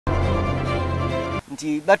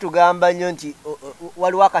nti batugamba nnyo nti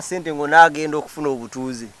waliwo akasente ng'onaagenda okufuna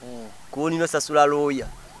obutuuze kuwulino sasula looya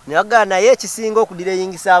naye naye ekisinga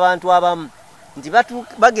okudireyingisa abantu abamu nti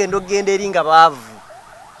bagenda okugenda eri nga baavu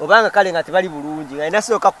obanga kale nga tebali bulungi nga alina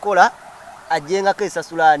sooka kukola ajjengako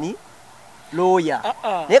esasulaani looya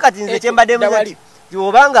naye kati nze kyembaddemu nti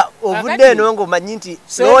obanga ovudde eno ng'omanyi nti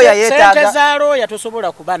looya yeetaaga sente za looya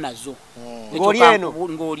tosobola kuba nazo ng'oli eno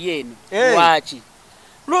lwaki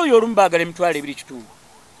looya olumu baagala emitwalo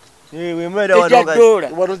 2.5 ejja ddoola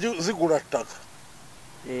wano zigula ttaka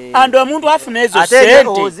andi omuntu afuna ezo sente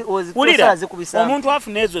wulira omuntu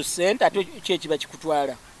afuna ezo sente ate kyekiba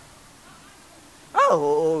kikutwala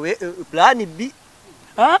plan B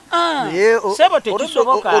sebo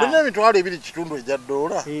tekisoboka olina emitwalo 2.5 ejja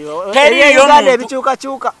ddoola teriyo muntu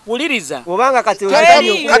ebikyukakyuka wuliriza obanga kati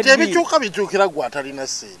ebikyuka bikyukira gwe atalina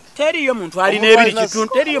sente teriyo muntu alina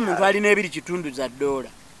 2.5 za ddoola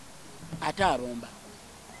ate abomba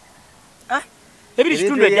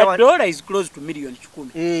 2.5 ejja ddoola is close to million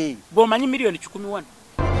 10 bw'omanyi million 11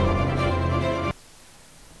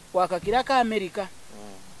 wakakirako America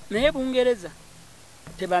naye Bungereza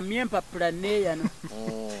tebamye empapula neeyano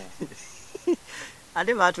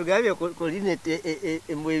ate batugambye kuline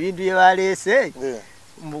ebintu bye baleese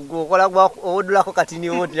gwokola owodulako katini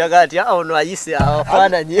wotiraga ati ono ayise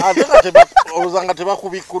afaananyi ate oluzanga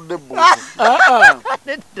tebakubikudde buutu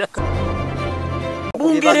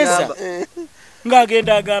Bungereza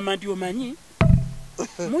ng'agenda agamba nti omanyi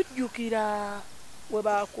mujjukira we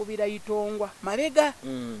bakubira Itongwa mabega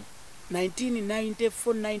 1994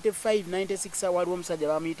 95 96 waliwo omusajja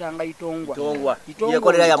bamuyitanga Itongwa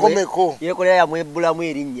yekolera yamwebulamu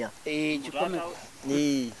erinnya kikomeko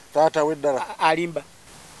taata weddala alimba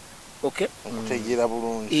okutegeera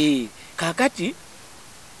bulungi kakati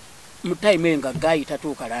mu time nga gayi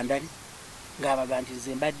tatuuka London ng'abaga nti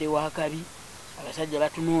nze mbadde wakabi abasajja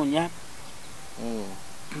batunoonya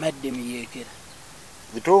mbadde miyeekera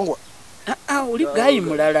Bitongwa oli gayi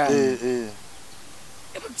mulala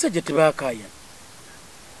abasajja tebakaya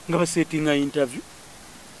nga basetinga interview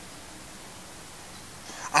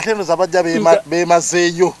ate no zabajja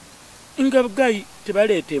bemazeeyo nga gayi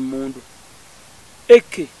tebaleeta emmundu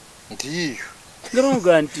eke nti nga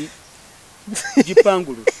bamuga nti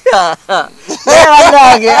gipangulu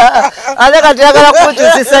banange ate kati agala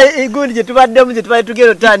kukyusisa igundi gye tubaddemu gye tubadde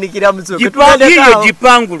tugenda otandikira musoke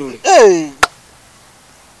gipangulule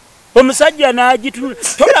omusajja n'agitunula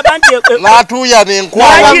tolaba nti n'atuuya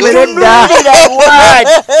n'enkwala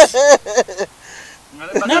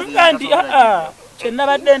namuga nti kye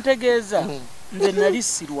nabadde ntegeeza nze nali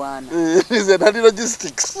sirwana nze nali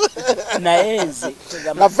logistics naye nze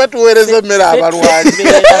naffe tuweereza emmere abalwanyi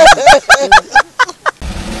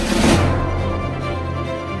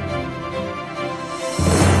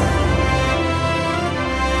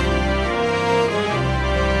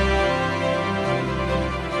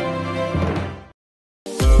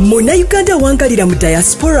Muna Uganda wangalira mu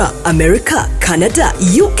diaspora, America, Canada,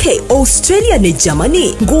 UK, Australia ne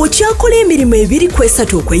Germany. Ng'okyakola emirimu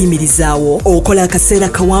 2-3 okweyimirizaawo. Okola akaseera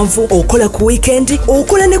kawanvu, okola ku weekend,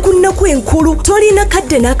 okola ne ku nnaku enkulu. Tolina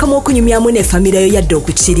kadde n'akamu okunyumyamu ne famire yo yadde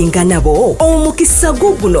okukiringa nabo. Omukisa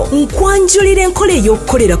guno nkwanjulira enkola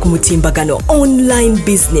ey'okukolera ku mutimbagano online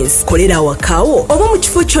business. Kolera awakaawo oba mu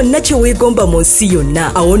kifo kyonna kye weegomba mu nsi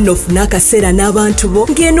yonna. Awo nno ofuna akaseera n'abantu bo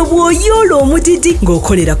ng'eno bw'oyoola omudidi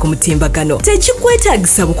ng'okolera ku mutimbagano.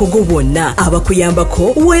 Tekikwetaagisa bukugu bwonna.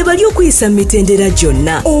 Abakuyambako weebali okuyisa mu mitendera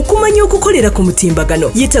gyonna. Okumanya okukolera ku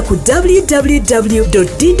mutimbagano yita ku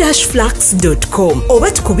www.d-flax.com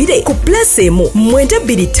oba tukubire ku +1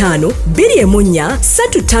 925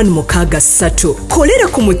 214 3563. Kolera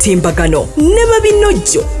ku mutimbagano ne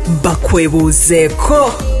babinojjo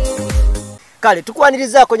bakwebuuzeeko. Kale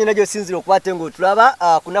tukwanirizaako nyina gy'osinzira okubaate ng'otulaba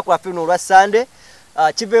kunaku lwaffe luno olwa Sunday.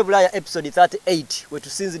 Kiva Ebulaya episode 38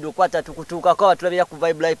 wetusinzidde okwata tukutuukako abatulabira ku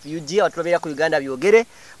Vibe Life UG abatulabira ku Uganda byogere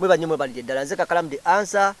mwe banyumwe balidde ddala nze Kakalamu the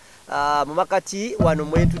answer mu makati wano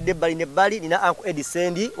mwetudde bali ne bali nina Uncle Eddy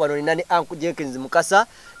Sendi wano nina ne Uncle Jenkinz Mukasa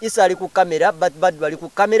Isa ali ku kamera bad bali ku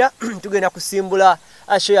kamera tugenda kusimbula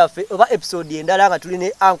show yaffe oba episode endala nga tuli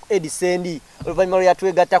ne Uncle Eddy Sendi oluvannyuma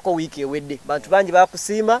yatwegattako wiiki ewedde bantu bangi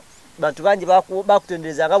bakusiima bantu bangi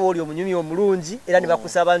bakutendereza nga boli omunyumi omulungi era ne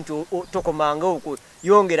bakusaba nti tokomanga okwo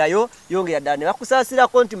yongera ddala ne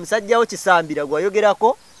bakusaasirako nti musajjawo Kisambira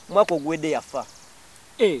gwayogerako mwaka ogwedde yafa.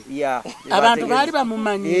 Abantu baali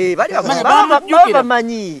bamumanyi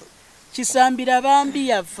bamanyi Kisambira bambi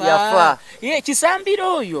yafa. Kisambira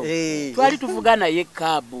oyo twali tuvuga naye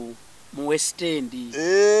kaabu mu West End.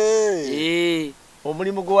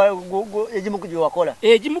 Omulimu egimu ku gye wakola?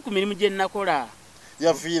 Egimu ku mirimu gye nakola.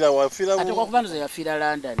 Yafiira ate kwa kubanduza yafiira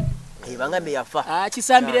London. Bangambe yafa.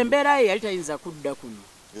 Kisambira embeera ye yali tayinza kudda kuno.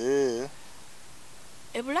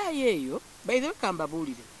 Ebulaya eyo by the way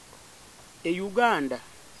kambabuulire. Uganda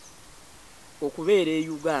okubeera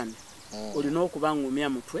Uganda olina okuba ngumya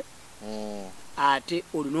mutwe ate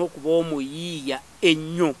olina okuba omuyiiya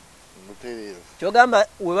ennyo. Kyogamba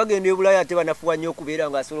we bagenda Ebulaya ate banafuwa nnyo okubeera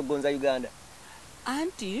ng'asobola okugonza Uganda.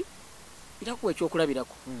 Anti itakuwa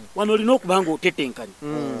ekyokulabirako wano olina okuba ng'otetenkanye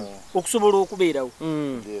okusobola okubeerawo.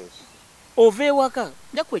 Ova ewaka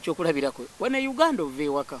njakuwa ekyokulabirako wano e Uganda ova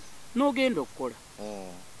ewaka n'ogenda okukola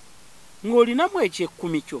ng'olinamu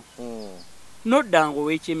eky'ekkumi kyo nodda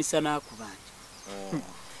ng'oweekyemisana akubanja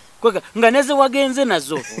kwega nga neze wagenze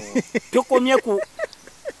nazo tokomye ku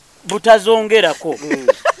butazongerako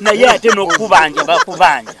naye ate n'okubanja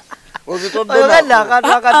bakubanja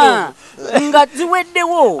nga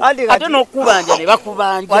ziweddewo ate n'okubanja ne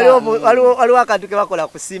bakubanja. Waliwo akantu ke bakola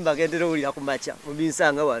ku Simba gendera owulira ku makya mu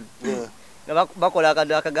binsanga wano nga bakola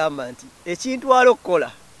akantu akagamba nti ekintu wala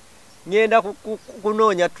okukola ngenda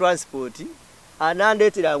kunoonya transport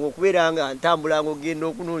anandeeteranga okubeera nga ntambula ng'ogenda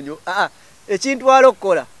okunoonya ekintu wala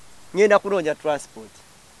okukola ngenda kunoonya transport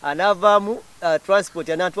anaavaamu transport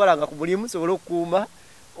anantwalanga ku mulimu nsobole okukuuma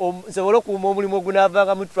omulimu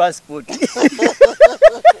ogunaavanga mu transport.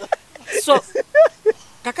 So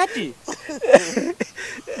kakati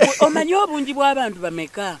omanyi obungi bw'abantu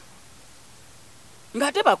bameka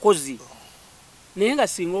ng'ate bakozi naye nga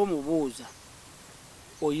singa omubuuza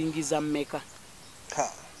oyingiza mmeka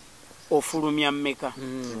ofulumya mmeka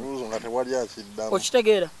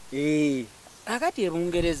okitegeera akati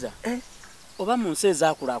ebungereza oba mu nsi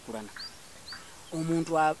ezaakulaakulana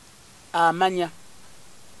omuntu amanya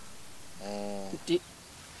nti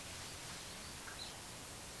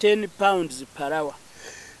 10 pounds per hour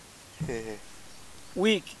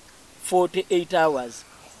week 48 hours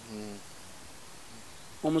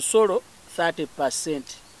omusolo 30%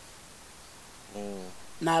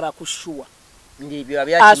 n'abakushuwa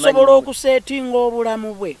asobola okuseetinga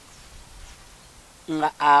obulamu bwe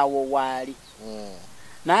nga awo waali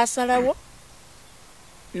n'asalawo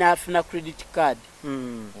n'afuna credit card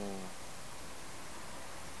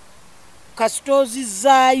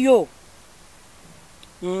kasitoozizaayo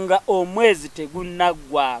nga omwezi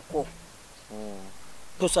tegunnaggwaako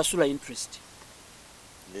tosasula interest.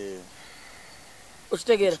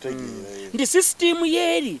 Okitegeera nti sisitimu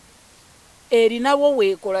yeeri erinawo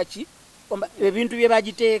weekola ki ebintu bye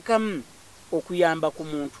bagiteekamu okuyamba ku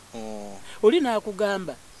muntu. Oli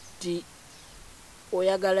naakugamba ti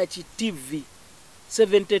oyagala ki TV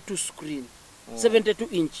 72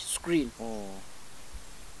 inch screen.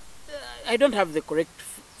 I don't have the correct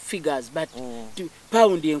figures but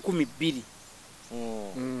pound 2,000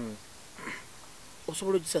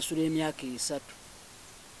 osobola ogisasula emyaka 3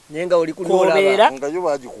 nenga oli kunola nga yo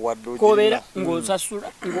bagikuwadde kobeera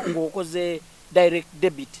ng'osasula ng'okoze direct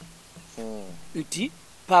debit nti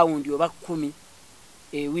pound oba 10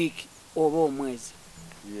 a week oba omwezi.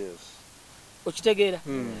 Okitegeera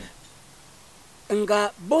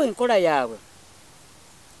nga bo enkola yaabwe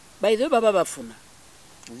by the way baba bafuna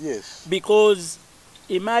because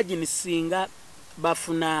imagine singa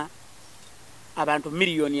bafuna abantu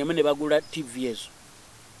million yemu ne bagula TV ezo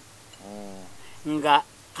nga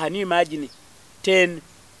can you imagine 10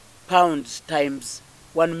 pounds times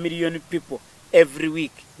 1 million people every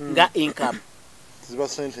week nga income ziba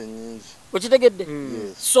sente nyingi okitegedde.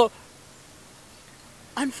 So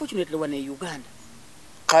unfortunately when in Uganda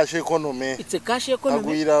cash economy it's a cash economy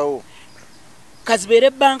agwirawo kazibere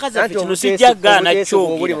banka zaffe kino sijjagaana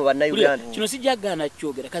kyogera kino sijjagaana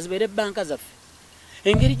kyogera kazibere banka zaffe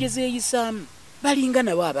engeri gye zeeyisaamu balinga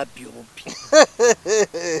nabo ababbi obubbi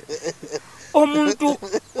omuntu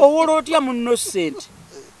owola otya munno ssente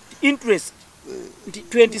interest nti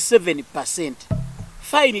 27%.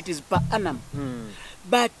 Fine, it is per annum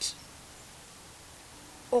but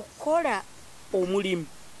okola omulimu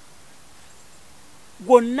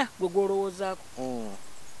gwonna gwe gwolowoozaako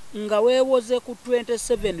nga weewoze ku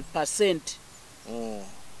 27%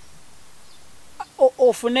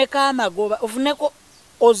 ofuneko amagoba ofuneko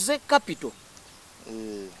oze capital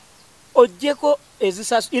ojjeko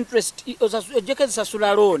interest ojjeko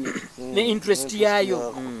ezisasula loan ne interest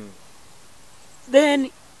yaayo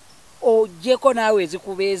then ojjeko naawe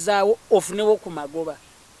ezikubeezaawo ofunewo ku magoba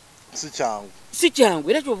si kyangu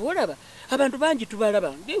era kyova olaba abantu bangi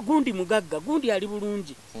tubalaba gundi mugagga gundi ali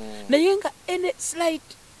bulungi naye nga any slight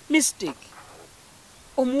mistake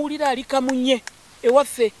omuwulira ali kamunye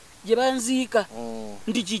ewaffe gye banziika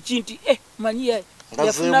nti kiki nti manyi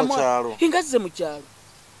yafunamu ngazze mu kyalo.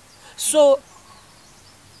 So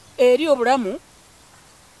eri obulamu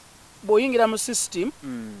bw'oyingira mu system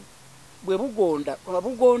bwe bugonda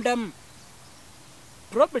bugondamu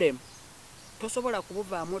problem tosobola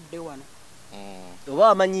kubuvaamu odde wano oba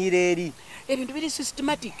amanyiira eri ebintu biri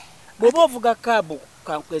systematic bw'oba ovuga kaabu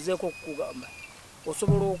kankwezeeko okukugamba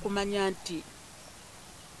osobola okumanya nti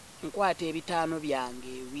nkwata ebitaano byange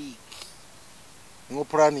ewiiki ngo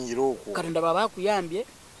planningira okwo katonda baba akuyambye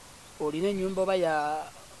olina ennyumba oba ya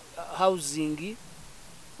housing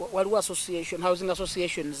waliwo housing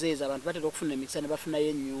association zeeza abantu batera okufuna emikisa ne bafunayo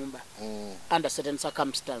ennyumba under certain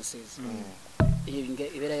circumstances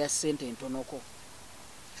ebeera ya ssente entonoko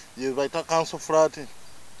ye baita council flat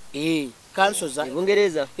council za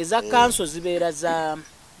Bungereza eza council zibeera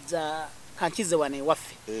za kankize wane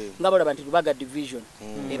ewaffe nga bolaba nti Lubaga division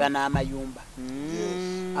eba n'amayumba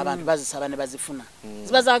abantu bazisaba ne bazifuna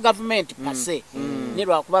ziba za government pase ne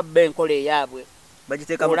lwakuba bba enkola eyaabwe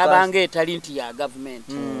olabanga etali nti ya government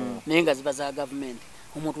naye nga ziba za government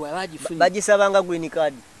omuntu waba agifunye bagisabanga green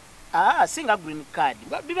card singa green card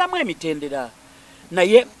bibamu emitendera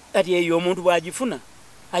naye ati eyo omuntu bwagifuna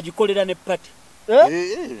agikolera ne pati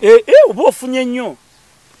oba ofunye nnyo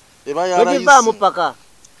ogivaamu paka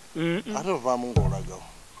ate ovaamu ng'olagawo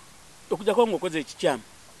okujjako ng'okoze ekikyamu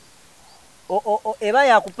eba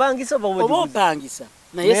yakupangisa oba opangisa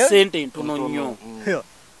naye sente ntono nnyo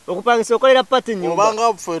okupangisa okolera pati nnyumba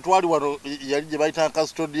obanga ffe twali wano yali gye bayita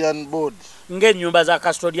custodian board ng'ennyumba za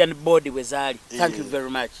custodian board bwe zaali thank you very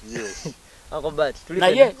much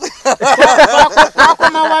naye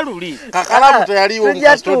twakoma waluli kakalamu teyaliwo mu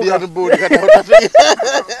custodian board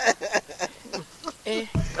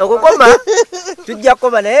okukoma tujja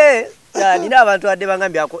kukoma naye nina abantu adde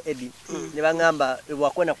bangambyako Eddy ne bangamba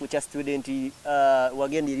wakona kucha student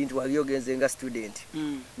wagenda eri nti wali ogenze nga student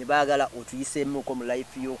ne baagala otuyiseemuko mu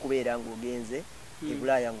life y'okubeera ng'ogenze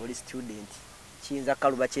Ebulaya ng'oli student kiyinza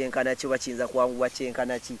kaluba kyenkana ki oba kiyinza kwanguwa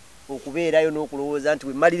kyenkana ki okubeerayo n'okulowooza nti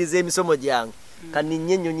wemaliriza emisomo gyange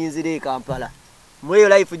kaninnye ennyonyi nzire e Kampala mu eyo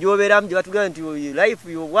life gy'obeeramu gye batugamba nti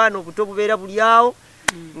life y'obwana obuto bubeera buli awo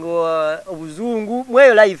obuzungu mu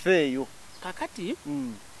eyo life eyo kakati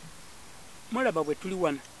mulaba bwe tuli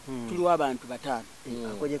wano tuliwo abantu 5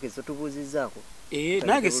 akojekezo tubuuzizzaako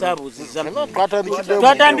nange saabuuzizza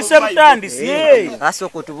twatandise butandisi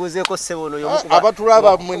asooka otubuuzeeko ssebo ono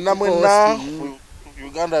abatulaba mwenna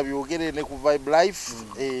Uganda byogere ne ku Vibe Life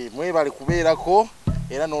mwebale kubeerako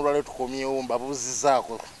era n'olwaleero tukomyewo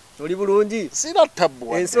mbabuuzizzaako oli bulungi sina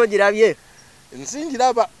ttabu ensi ogirabye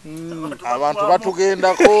nsinjiraba abantu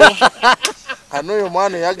batugendako kano oyo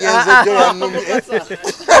mwana yagenze jjo yannumye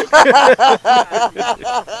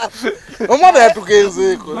omwana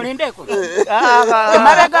yatugenzeeko mulindeko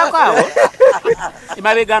emabegako awo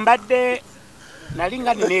emabega mbadde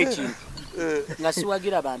nalinga nina ekintu nga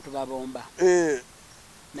siwagira abantu babomba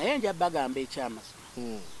naye nja bagamba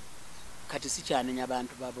ekyamazima kati sikyanenya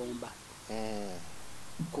abantu babomba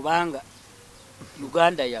kubanga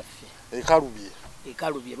Uganda yaffe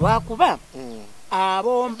ekalubye lwakuba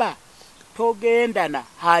abomba togenda na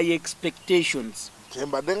high expectations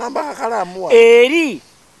kembadde ngamba kakalaamu eri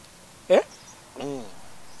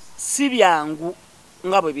si byangu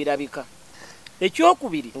nga bwe birabika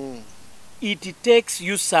ekyokubiri it takes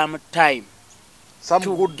you some time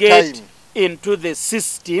to get into the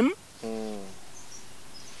system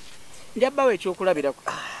njabbawo ekyokulabirako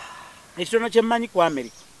ekitono kyemmanyi ku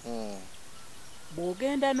America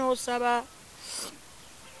bw'ogenda n'osaba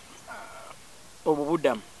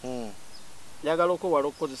obubudamu njagala okwewala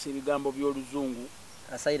okukozesa ebigambo by'oluzungu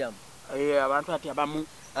asylum abantu ati abamu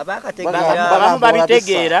abamu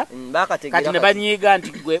babitegeera kati ne banyiiga nti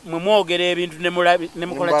gwe mwe mwogera ebintu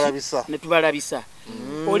ne tubalabisa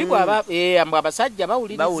oli bw'aba abasajja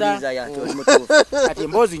bawuliriza kati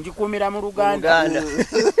emboozi njikuumira mu Luganda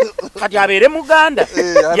kati abeere Muganda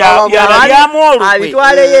yabalyamu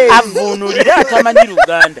olukwe avuunulire atamanyi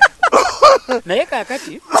Luganda naye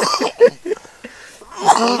kaakati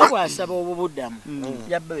oli bw'asaba obubuddamu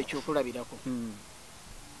yabba ekyokulabirako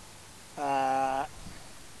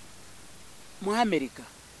mu America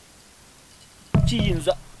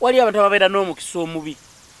kiyinza wali abantu ababeera n'omukisa omubi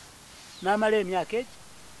n'amala emyaka egi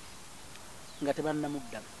nga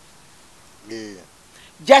tebannamuddamu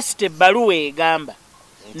just ebbaluwa egamba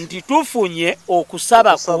nti tufunye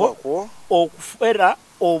okusaba kwo okufera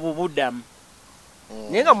obubuddamu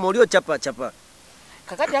naye nga muli ocapa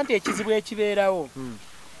kakati anti ekizibu ekibeerawo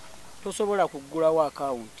tosobola kuggulawo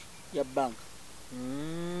akawunti ya banka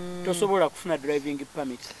tosobola kufuna driving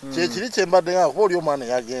permit kyekiri kyembadde nga kuba oli omwana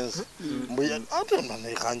yagenze ate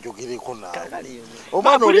nanekanjogereko naawe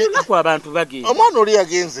omwana oli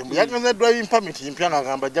yagenze mbu yagenze driving permit mpya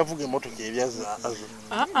ng'agamba ajja vuga emmotoka ebyazaazo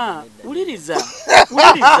wuliriza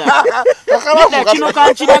Neda kino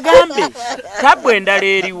kankiragambe tabwe endala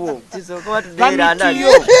eriwo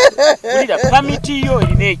pamiti yo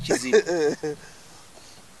erina ekizibu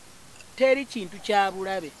teri kintu kya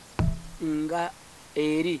bulabe nga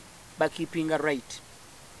eri bakeepinga right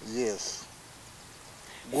yes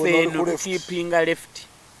feno keepinga left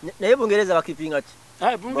naye Bungereza bakeepinga ki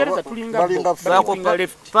Bungereza tulinga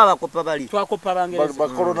left bakopa bali twakopa Bangereza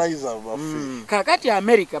bacolonizer bafe kakati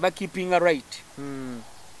America bakeepinga right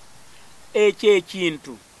ekyo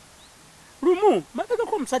ekintu lumu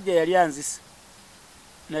mabegako omusajja yali anzisa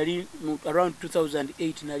nali around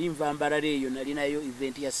 2008 nali nva Mbarara eyo nali nayo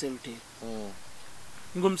event ya Celtic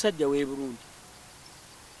ng'omusajja w'e Burundi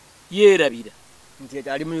yeerabira nti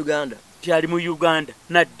ali mu Uganda tyali mu Uganda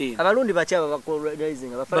nadde abalundi bakyaba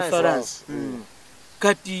bacolonizing abafaransa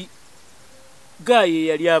kati gaye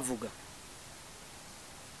yali avuga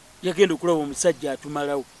yagenda okulaba omusajja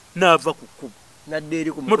atumalawo n'ava ku kkubo nadde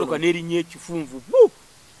eri ku motoka n'erinnya ekifunvu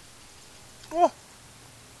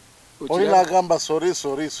oli n'agamba sorry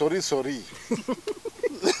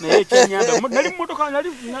naye ekyenyamba nali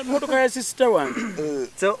motoka ya sister wange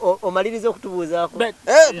so omaliriza okutubuuzaako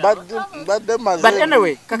but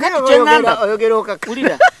anyway kakati kyeŋŋamba oyogera okaka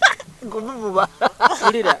ulira nkubububa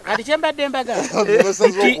ulira kati kyembadde mbaga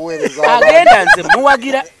agenda nze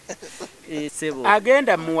muwagira sebo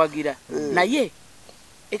agenda muwagira naye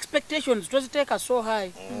expectations toziteeka so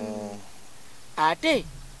high ate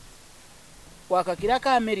wakakirako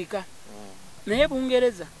America naye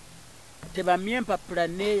Bungereza tebamye empapula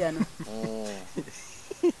neeyano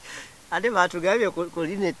ate batugambye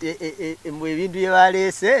kulinete mu ebintu bye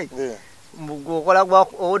baleese mugwokola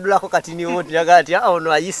owodulako kati ni wodiraga ati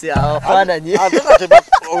ono ayise afaananye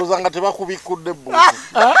oluzanga tebakubikudde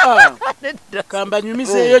bbuutu kamba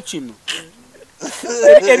nyumiseeyo kino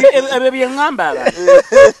ebyo byeŋŋamba abantu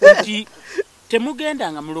nti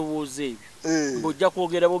temugenda mulowooza ebyo mbojja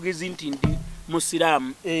kwogera bogezi nti ndi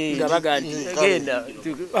musiraamu nga baga nti genda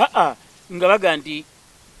nga baga nti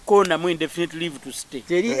kona mu indefinite leave to stay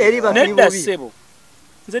nedda ssebo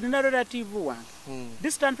nze nina relative wange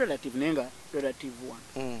distant relative nenga relative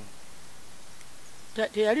wange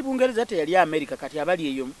teyali Bungereza teyali America kati abali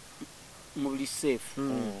eyo mu buli safe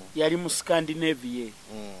yali mu Scandinavia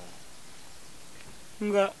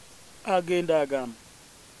nga agenda agamba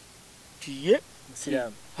tiye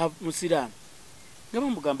musiraamu nga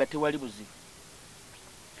bamugamba tewali buzibu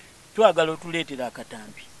twagala otuleetera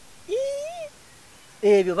akatambi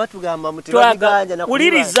ebyo batugamba mutebaganja na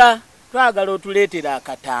uliriza twagala otuleetera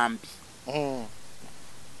akatambi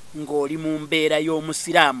ng'oli mu mbeera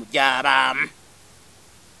y'omusiraamu gy'abaamu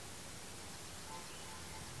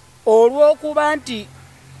olw'okuba nti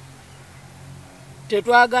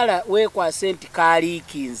tetwagala weekwase nti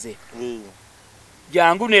kaaliikinze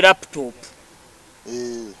jangu ne laptop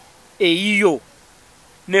eyiyo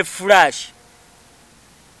ne flash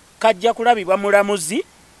kajja kulabibwa mulamuzi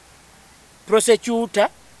prosecutor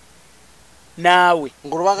naawe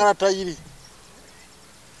ngolubagala tayiri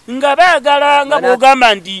nga baagala nga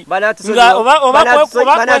bw'ogamba nti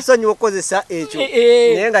banasonyiwa okukozesa ekyo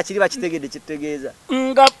naye nga kiri bakitegedde kitegeeza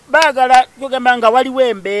nga baagala kugamba nga waliwo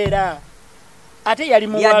embeera ate yali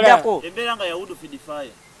muwala embeera nga yawudu feed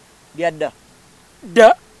fire byadda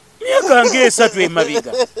dda myaka ng'esatu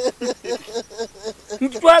emabega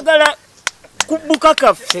nti twagala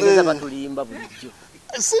kubukakafu tegeeza batulimba bulijjo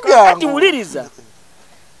kati wuliriza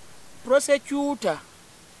prosecutor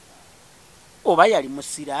oba yali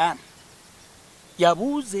musiraamu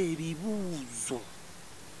yabuuza ebibuuzo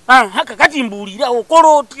haka kati mbuulira okola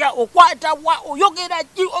otya okwata wa oyogera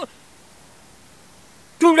ki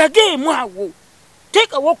tulageemu awo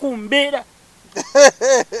teekawo ku mbeera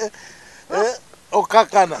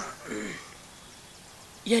okakana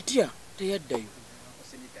yatya teyaddayo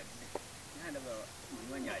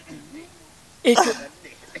ekyo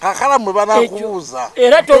kakalamu bwe banakubuuza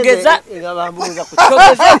era togeza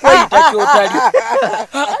kweyita kyotali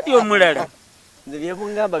adi omulala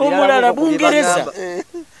Bungereza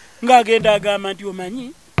ng'agenda agamba nti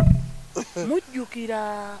omanyi mujjukira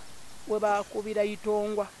we bakubira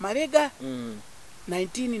Itongwa mabega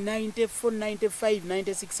 1994 95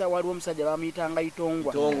 96 waliwo omusajja bamuyitanga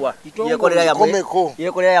Itongwa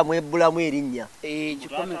yekolera yamwebulamu erinnya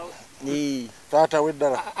kikomeko taata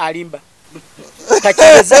weddala alimba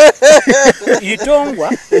kakeza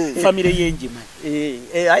Itongwa family yenjima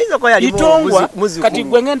Itongwa kati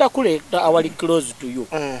gwe ngenda kuleta awali close to you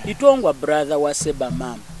Itongwa brother wa Seba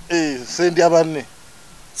Mambo Sendi abanne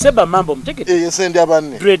Seba Mambo mtekete Sendi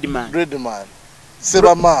abanne Dreadman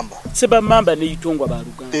Seba Mamba ne Itongwa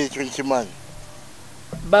baluganda ekyo kimanyi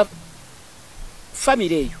ba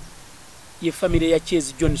family eyo ye family ya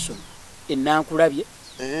Chase Johnson enankulabye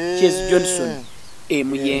Chase Johnson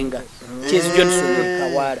Muyenga Chase Johnson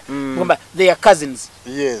Kawala ngomba they are cousins.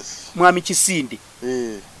 Yes. Mwami Kisinde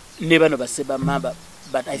ne bano baseba mamba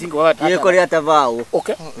but I think what yekolera tavaawo.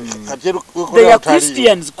 Okay. They are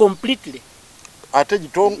Christians completely. Ate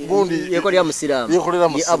jitongundi yekolera musiramu. Yekolera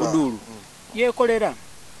musiramu. Abdul. Yekolera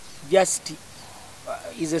just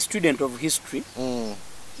is a student of history.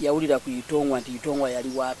 Yawulira ku Itongwa nti Itongwa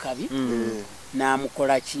yali wakabi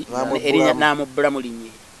namukolaki erinya namubula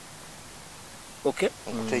mulinye. Okay.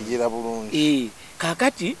 Kutegira bulungi.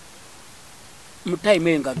 Kakati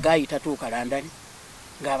mutime nga gayi tatuuka London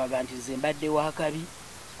ng'abaga nti nze mbadde wakabi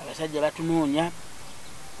abasajja batunoonya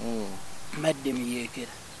mbadde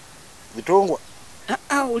muyeekera Bitongwa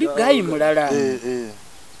oli gayi mulala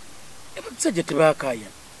abasajja tebakaya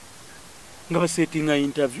nga basetinga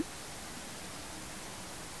interview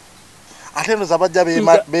ate no zabajja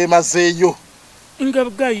bemazeeyo nga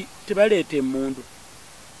gayi tebaleeta emmundu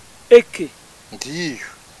eke ntiyo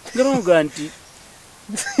nga bamuga nti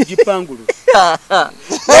jipangulu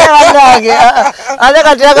Wanange ate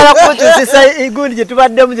kati yagala kukyusisa igundi gye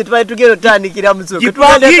tubaddemu gye tubadde tugenda otandikira musoke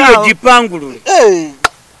jipangiyo jipangulule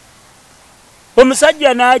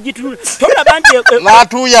omusajja n'agitunula tolaba nti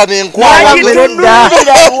n'atuuya n'enkwala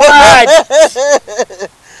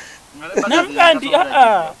namuga nti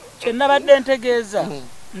kyenabadde ntegeeza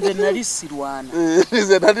nze nali sirwana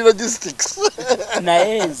nze nali logistics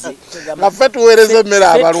naye nze naffe tuweereza emmere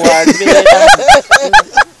abalwanyi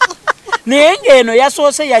naye ng'eno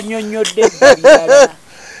yasoose yannyonnyodde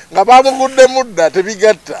nga bamugudde mudda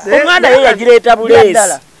tebigatta omwana ye yagireeta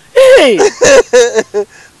buleesi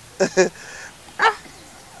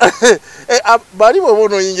bali bwoba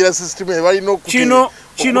onooyingira sisitimu ebalina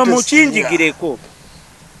kino mukinjigireko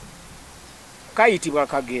kayitibwa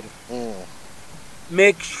Kagero.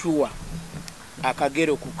 Make sure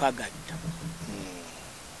Akagero kukagatta.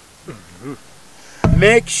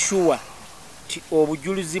 Make sure ti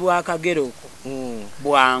obujulizi bwa Akagero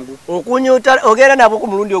bwangu okunyuta ogera nabo ku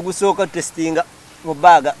mulundi ogusooka testinga mu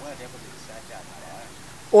baga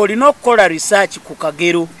olina okukola research ku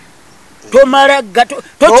Kagero tomala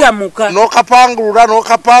tochamuka nokapangulula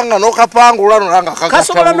nolanga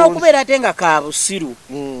kasobola n'okubeera ate nga kabusiru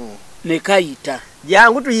ne kayita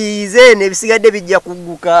jangu tuyiyize n'ebisigadde bijja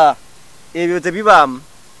kugguka ebyo tebibaamu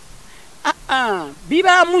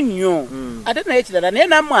bibaamu nnyo ate naye kirala naye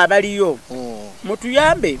nammwe abaliyo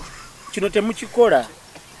mutuyambe kino temukikola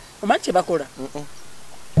omanyi kye bakola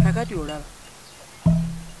kakati olaba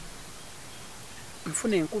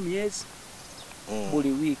nfuna 10,000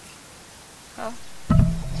 buli wiiki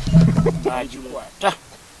agikwata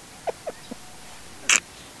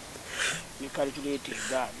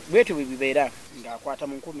nikalikuleeta bwetyo bwe bibeera ng'akwata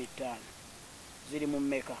mu 15,000 ziri mu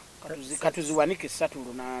mmeka katuziwanike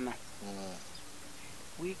 3.8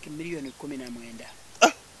 wiiki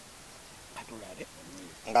 $1,19,000 katulabe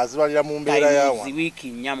ng'azibalira mu mbeera yawa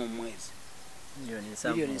wiiki 4 mu mwezi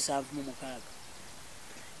 $7,600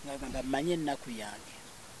 ng'agamba manye ennaku yange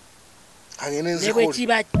ne bwe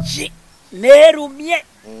kiba kye neerumye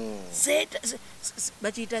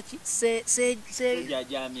bakiyita ki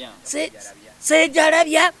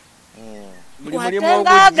sejalabya mulimu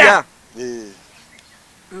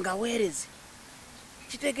nga weerezi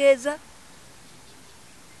kitegeeza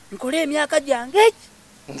nkole emyaka gyange eki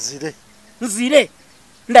nzire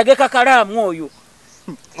ndage kakalaamu oyo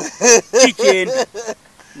kikyenda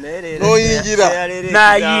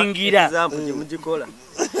nayingira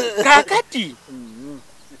kakati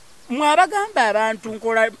mwabagamba abantu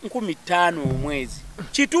nkola 15,000 omwezi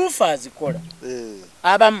kituufu azikola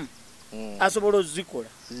abamu asobola ozikola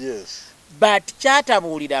but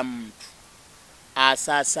kyatabuulira muntu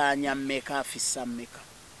asaasaanya mmeka afissa mmeka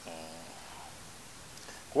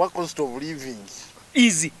kuba cost of living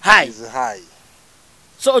is high.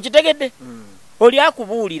 So okitegedde oli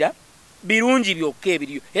akubuulira birungi byokka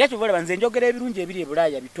ebiriyo era kyobalaba nze njogera ebirungi ebiri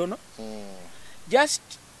Bulaya bitono just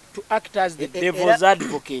to act as the devil's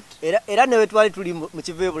advocate era newe twali tuli mu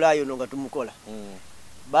kive Bulaya ono nga tumukola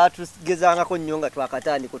batugezangako nnyo nga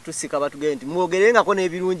twakatandiko tusika batugende nti mwogerengako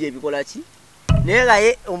n'ebirungi ebikola ki naye nga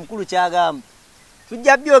ye omukulu kyagamba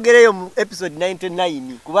tujja byogereyo mu episode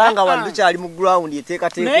 99 kubanga wano tukyali mu ground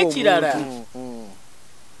eteekateeka n'ekirala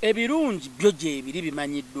ebirungi byo gye ebiri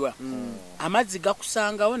bimanyiddwa amazzi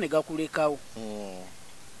gakusangawo ne gakulekawo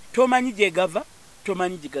tomanyi gye gava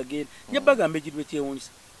tomanyi gye gagenda nyabagambe ekirwe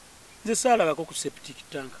kyewunyisa nze saalabako ku septic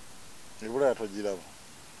tank Ebulaya togiraba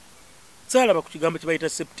saalaba ku kigambo kye bayita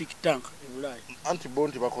septic tank Ebulaya anti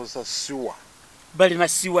bonti bakozesa siwa balina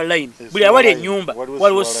siwa line buli awali ennyumba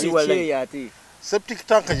waliwo siwa line septic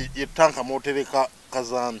tank ye tanka motereka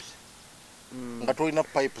kazambi nga tolina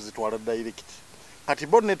pipe zitwala direct kati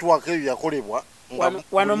bo network eyo yakolebwa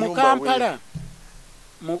wano mu Kampala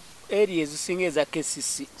mu areas zisinga eza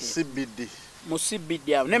KCC CBD mu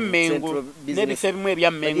CBD awo ne Mengo n'ebifo ebimu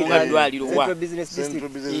ebya Mengo nga ddwaliro wa Central Business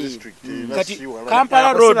District kati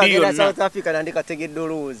Kampala Road yonna South Africa nandi kategedde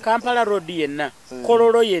olowooza Kampala Road yenna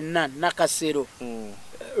Kololo yenna Nakasero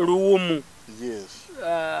Luwumu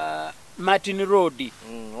Martin Road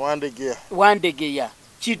Wandegeya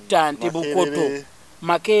Chitante Bukoto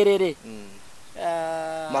Makerere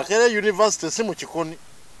Makerere University si mu Kikoni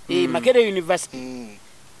Makerere University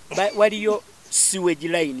waliyo sewage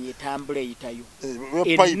line etambula eyitayo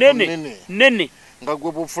nene nga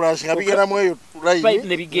gwe bu flash nga bigeramu eyo line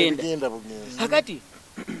ne bigenda hakati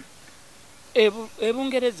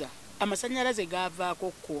ebungereza amasanyalaze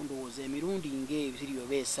gavaako kondooza emirundi ng'ebiri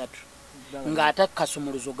oba esatu ng'ate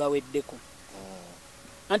kasumuluzo gaweddeko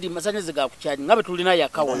anti masanyalaze gakukyali nga bwe tulina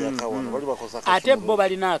yakawana ate bo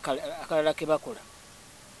balina akalala ke bakola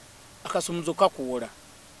akasumuluzo kakuwola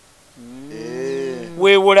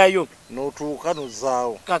weewolayo n'otuuka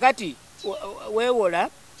n'ozaawo kakati weewola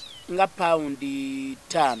nga paundi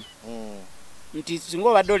 5 nti singa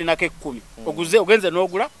obadde olinako 10 ogenze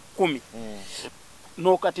n'ogula 10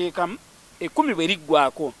 n'okateekamu 10 bwe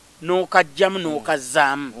liggwako n'okajjamu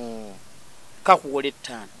n'okazzaamu kakuwola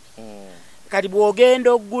 5 kati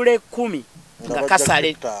bw'ogenda oggula 10 nga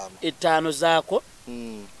kasale 5 zaako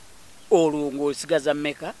olwo ng'osigaza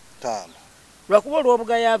mmeka 5 lwakuba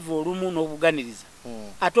olw'obugayaavu olumu n'obuganiriza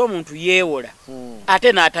ate omuntu yeewola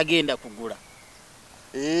ate n'atagenda kugula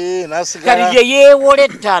kati ye yeewola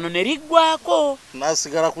 5 ne liggwako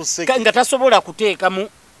nga tasobola kuteekamu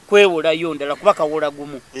kwewolayo ndala kuba kawola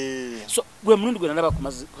gumu so gwe mulundi gwe nalaba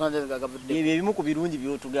kumazigagavudde ebimu ku birungi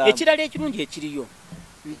by'otugamba ekirala ekirungi ekiriyo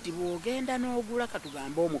nti bw'ogenda n'ogula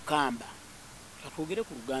katugamba omukamba katwogere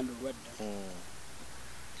ku luganda olwadda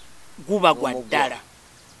guba gwa ddala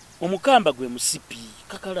omukamba gwe musipi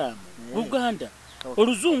kakalaamu Luganda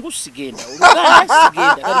oluzungu sigenda oluganda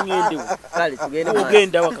sigenda kalingendewo kale tugenda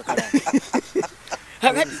ogenda wakakalaamu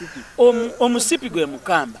omusipi gwe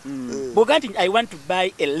mukamba bwoga nti I want to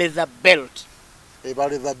buy a leather belt eba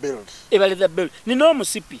leather belt nina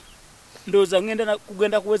omusipi ndowooza ngenda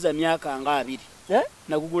kugenda kuweza myaka nga 2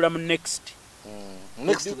 nagugula mu next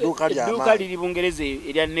edduuka liri Bungereza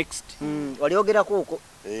erya next waliogerako okwo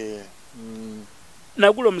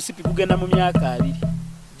nagula omusipi gugenda mu myaka 2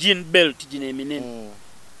 jean belt gino eminene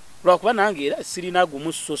lwakuba nange era sirina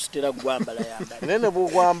gumu so sitera gwambala yambala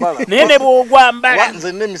nene bw'ogwambala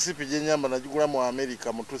nze n'emisipi gye nyamba nagigula mu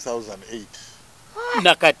America mu 2008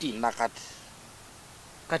 nakati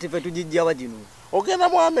kati fe tugijjawa gino ogenda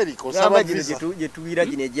mu America osaba visa gye tuwira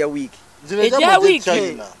gino ejja wiiki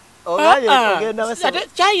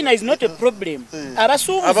China is not a problem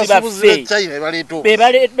abasuubuzi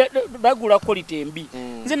baffe bagula quality embi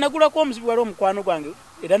nze nagulako omuzibi wali omukwano gwange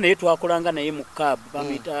era naye twakolanga naye mu cab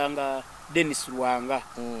bamuyitanga Dennis Lwanga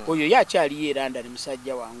oyo yakyaliyo era ndali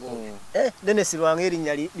musajja wange Dennis Lwanga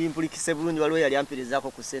erinnya limpulikise bulungi waliwo yali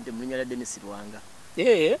amperezaako ku ssente mu linnya lya Dennis Lwanga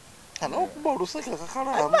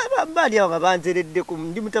bali awo banzereddeko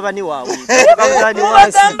ndi mutabani waabwe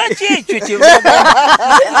bagamba kyekyo kyenze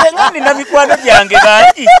nina mikwano gyange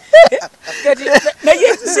bangi kati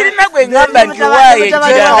naye sirina gwe ngamba nti waaye ejjira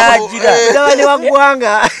n'agira mutabani wa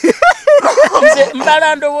ggwanga nze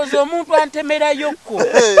mbala ndowooza omuntu antemerayokko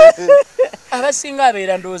abasinga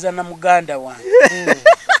abeera ndowooza na muganda wange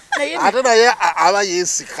ate naye aba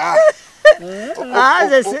yeesika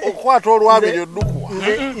okwata olwabiri oddukuwa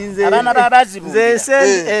abaana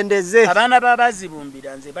babazibumbira abaana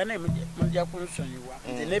babazibumbira nze bane mujja kunsonyiwa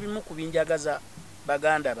nze n'ebimu ku binjagaza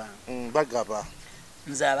baganda bange bagaba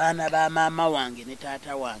nze abaana ba maama wange ne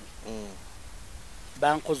taata wange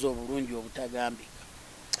bankoze obulungi obutagambika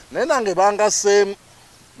naye nange bangaseemu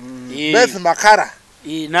Beth Makara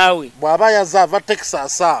naawe bw'aba yazaava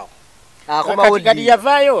Texas awo kati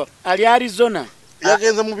yavaayo ali Arizona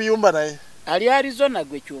yagenze mu biyumba naye ali Arizona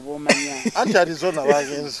gwe kyoba omanya anti Arizona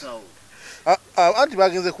bagenze anti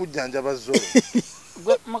bagenze kujjanjaba zolo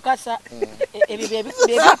mukasa ebyo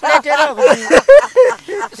byebipuleetera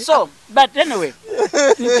so but anyway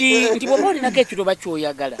nti bwoba olinako ekiroba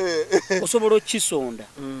kyoyagala osobola okisonda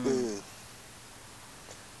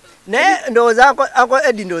naye ndowooza ako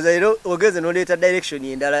Eddy ndowooza leero ogeze n'oleeta direction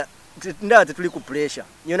endala ndaba tetuli ku pressure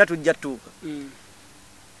yonna tujja tuuka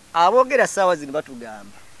aboogera ssaawa zino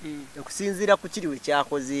batugamba okusinziira ku kiri we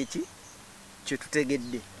kyakoze eki kye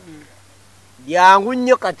tutegedde byangu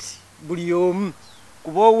nnyo kati buli omu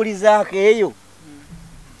kuba owulizaako eyo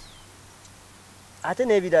ate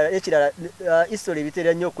n'ebirala ekirala history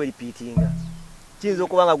bitera nnyo okweripiitinga. Kiyinza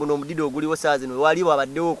okuba nga guno omudido oguliwo saa zino waliwo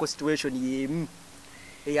abaddewo ko situation y'emu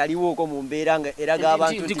eyaliwo ko mu mbeera nga eraga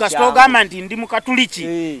abantu nti kasita ogamba nti ndi mu katuliki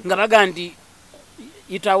nga baga nti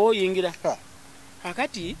yitawo yingira.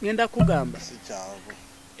 Akati ngenda kugamba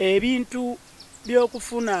ebintu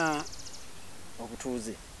by'okufuna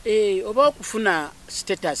obutuuze oba okufuna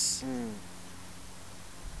status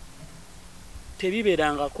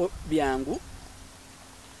tebiberangako byangu,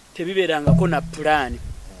 tebiberangako na plan.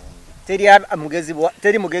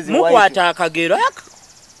 teri mugezi mukwata akagero aka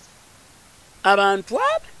abantu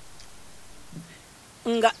abo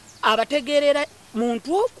nga abategerera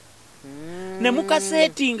muntu oku ne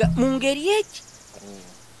mukasetinga mu ngeri eki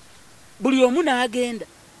buli omu n'agenda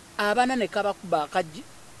abaana ne kabakuba akajji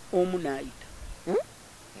omu n'ayita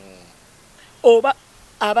oba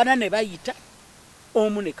abaana ne bayita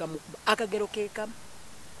omu ne kamukuba akagero keekamu.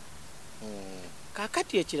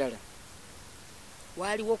 Kakati ekirala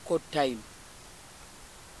waliwo court time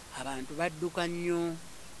abantu badduka nnyo.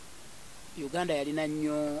 Uganda yalina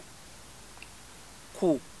nnyo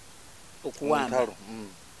ku okuwamba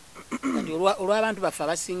kati olw'abantu baffe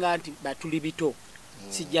abasinga nti batuli bito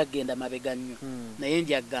sijja kgenda mabega nnyo naye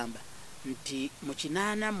ndyagamba nti mu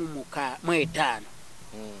 85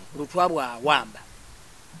 lutwa bwawamba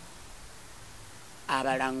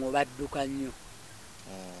abalango badduka nnyo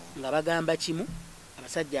nga bagamba kimu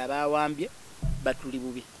abasajja abawambye batuli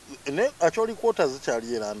bubi. Ne acholi quota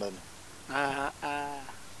zikyali London.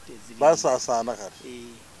 Basasana kati.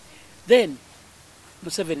 Then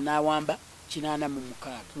Museveni n'awamba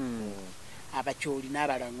 86. Abacholi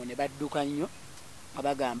n'abalango ne badduka nnyo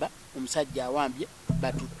abagamba omusajja awambye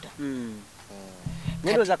batutta.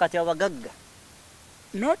 Ndoza kati abagagga.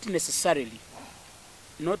 Not necessarily.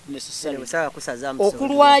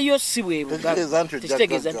 Okulwayo si bwe bugagga.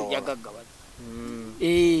 Tekitegeeza nti jagagga wali.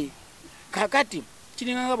 Kakati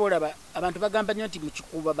kiringa bolaba abantu bagamba nnyo nti mu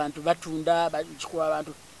kikuubo abantu batunda kikuubo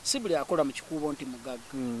abantu si buli akola mu kikuubo nti mugagga.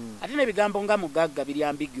 Ate n'ebigambo nga mugagga biri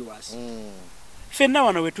ambiguous. Ffenna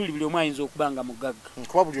wano we tuli buli omu ayinza okubanga mugagga.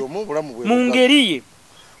 Kuba buli omu bulamu bwe mu ngeri ye.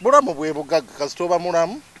 Bulamu bwe bugagga kasita oba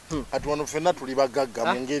mulamu ati wano ffenna tuli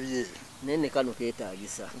bagagga mu ngeri ye. Nene kano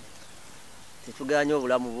keetaagisa. Tetuganya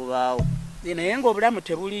obulamu bubaawo. Naye ng'obulamu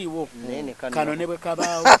tebuliiwo kano ne bwe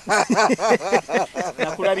kabaawo.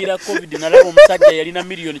 Nakulabira COVID nalaba omusajja yalina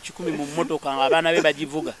miliyoni 10 mu mmotoka nga abaana be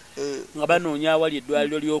bagivuga nga banoonya awali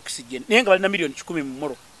eddwaliro ly'oxygen naye nga balina miliyoni 10 mu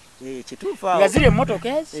mmoro. Kituufu awo nga ziri emmotoka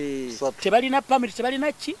ezi tebalina pamiti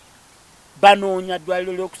tebalina ki banoonya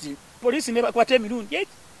ddwaliro ly'oxygen. Poliisi ne bakwata emirundi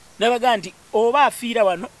egi ne bagaa nti oba afiira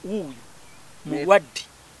wano wuuyo mulwadde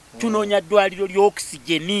tunoonya ddwaliro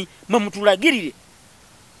ly'oxygen mwe mutulagirire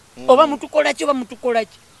oba mutukola ki oba mutukola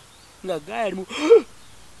ki nga gaalimu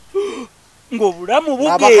ng'obulamu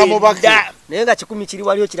bugenda naye nga 10 kiri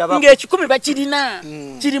waliyo kiraba ng'ekikumi bakirina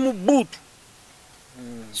kiri mu buutu.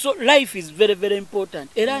 So life is very very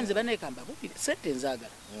important. Era nze banekamba bubire sente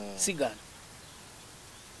nzaagala sigala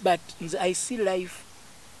but I see life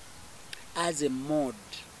as a mode.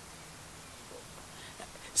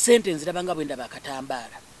 Sente nzirabanga bwe ndaba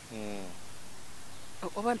akatambaala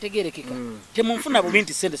oba ntegerekeka temunfuna bubi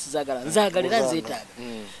nti sente sizaagala nzaagalira nzeetaaga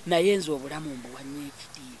naye nze obulamu mbuwanye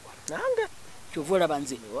ekitiibwa nange kyova olaba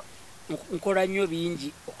nze nkola nnyo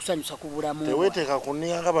bingi okusanyusa ku bulamu. Teweteeka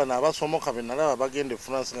kuninga nga bano abasomoka be nalaba bagenda e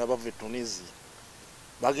France nga bava e Tunisia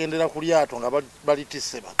bagendera ku lyato nga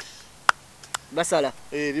balitisse bati basala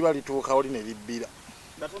liba lituuka oli ne libbira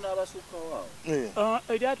Batuna abasuka wao.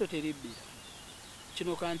 Eryato teribbira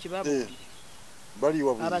kino kankibabulire bali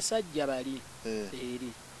wabuli abasajja bali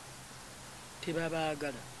eri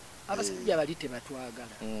tebabaagala abasajja bali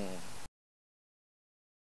tebatwagala.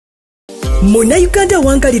 Munnayuganda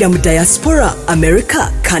wangalira mu diaspora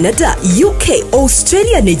America, Canada, UK,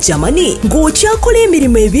 Australia ne Germany ng'okyakola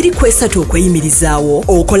emirimu ebiri kwesatu okweyimirizaawo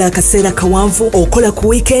okola akaseera kawanvu okola ku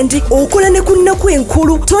weekend okola ne ku nnaku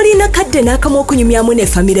enkulu tolina kadde n'akamu okunyumyamu ne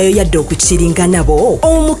famire yo yadde okukiringa nabo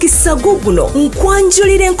omukisa guno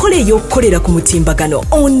nkwanjulira enkola ey'okukolera ku mutimbagano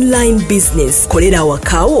online business kolera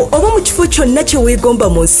awakaawo oba mu kifo kyonna kye weegomba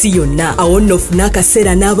mu nsi yonna awo nnofuna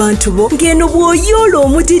akaseera n'abantu bo ng'eno bw'oyoola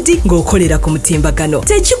omudidi ng'okolera ku mutimbagano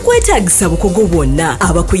tekikwetaagisa bukugu bwonna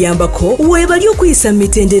abakuyambako weebali okuyisa mu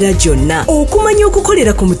mitendera gyonna okumanya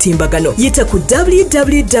okukolera ku mutimbagano yita ku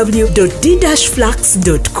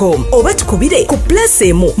www.d-flax.com oba tukubire ku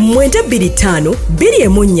 +1 925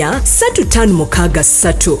 214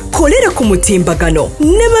 3563 kolera ku mutimbagano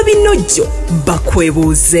ne babinojjo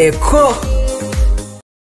bakwebuuzeeko.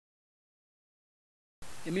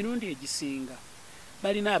 Emirundi egisinga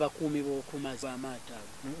balina abakuumi b'okumaza amaataago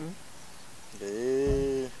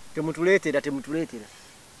temutuleetera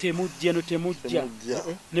temujja no temujja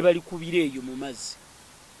ne bali kubira eyo mu mazzi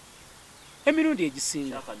emirundi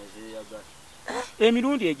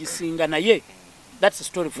egisinga naye that's a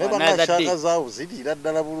story for another day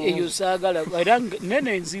eyo saagala era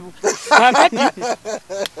nene nzibu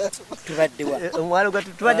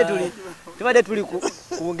tubadde tuli ku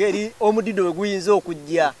ngeri omudido we guyinza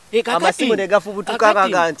okujja amasimu ne gafubutuka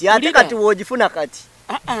kaga nti ate kati woogifuna kati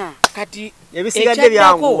ebisigadde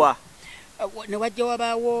byanguwa ne wajja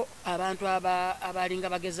wabaawo abantu abalinga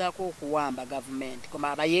bagezaako okuwamba gavumenti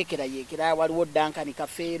koma abayeekera waliwo Duncan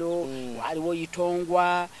Kafeero waliwo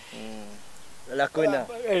Itongwa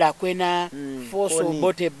Lakwena Foso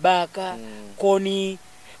Bote Baka Koni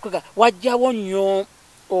wajjawo nnyo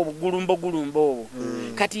obugulumbo obwo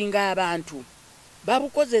kati ng'abantu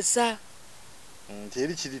babukozesa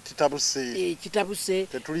eri kitabuse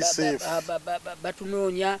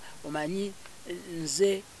batunoonya omanyi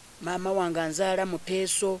nze maama wange nzaala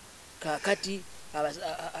Muteeso kakati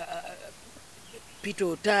Peter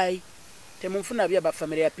Otai temunfuna bya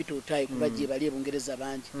bafamily ya Peter Otai kuba gye bali Bungereza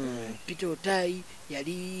bangi Peter Otai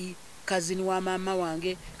yali kazini wa maama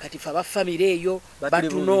wange kati fa bafamily eyo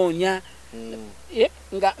batunoonya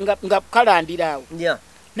nga kalandirawo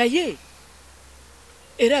naye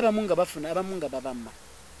era abamu nga bafuna abamu nga babamma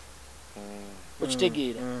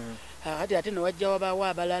okitegeera ate newajja wabaawo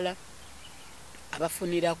abalala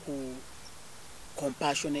abafunira ku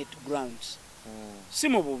compassionate grounds si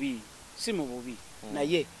mu bubi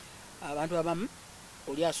naye abantu abamu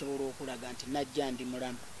oli asobola okulaga nti najja ndi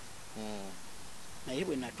mulamu naye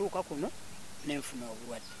bwe natuuka kuno nenfuna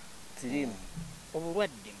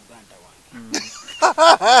obulwadde muganda wange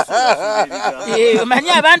omanyi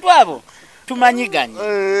abantu abo tumanyiganye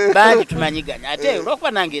bangi tumanyiganye ate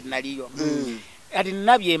olwokuba nange naliyo ati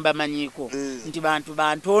nabyemba manyiko nti bantu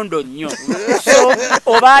bantondo nnyo so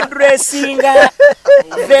obadressinga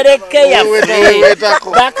verekeya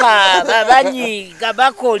baka banyiga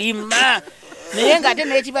bakolima naye nga ate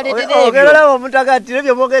n'ekibaleetera ebyo ogerera omuntu agati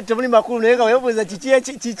ebyo mwogere temuli makulu naye nga weebuuza kiki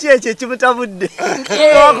ekyo ekimutabudde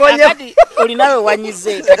kati olinawe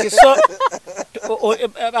wanyize kati so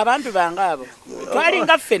abantu bange abo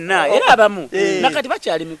twalinga ffenna era abamu nakati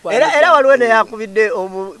bakyali mikwano era waliwo neyakubidde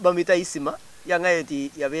bamuyita Isima yangaye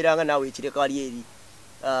nti yabeeranga naawe ekireka wali eri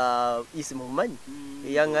Isima omumanyi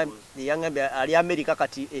eyangambye ali Amerika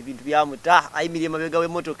kati ebintu byamuta ayimirye emabega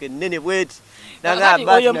w'emmotoka ennene bweti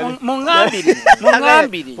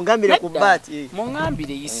mungambire ku bbaati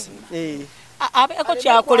mungambire Isima abeeko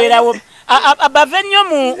kyakolerawo abave nnyo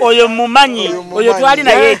oyo mumanyi oyo twali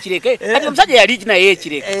naye ekireke ati omusajja yali naye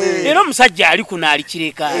ekireke era omusajja ali kuno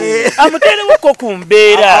alikireka amuterewoko ku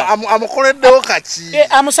mbeera amukoleddewo kaki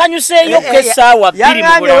amusanyuseeyo essaawa 2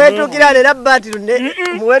 mu bulamu weetuukira leero bbaati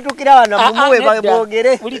muweetuukira wano mumuwe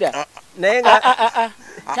boogere naye nga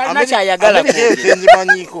talina kyayagala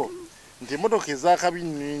nzimanyiiko nti emmotoka ez'akabi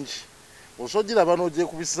nnyingi osogiraba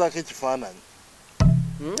n'ogyekubisaako ekifaananyi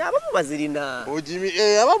abamu bazirina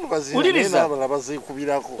abamu bazirina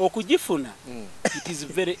bazikubirako okugifuna it is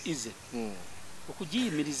very easy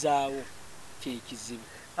okugiyimirizaawo kyekizibu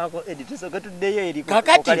ako Eddy tusooka tuddeyo eri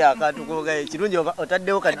kali akantu koga ekirungi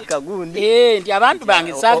otaddewo kati kagundi nti abantu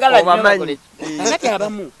bange saagala nnyo kakati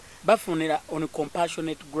abamu bafunira on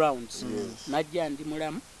compassionate grounds najja ndi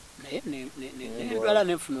mulamu naye ndwala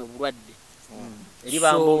nenfuna obulwadde eri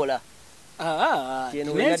bamboola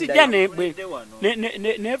nenzija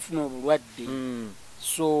nefuna obulwadde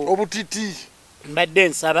so obutiti mbadde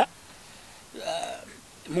nsaba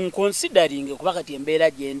munconsidering okuba kati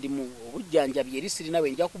embeera gyendimu obujjanjabi eri sirina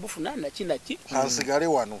bwe nja kubufuna naki ansigale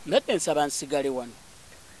wano mbadde nsaba nsigale wano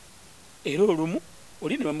era olumu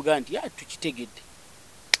oli ne bamugamba nti tukitegedde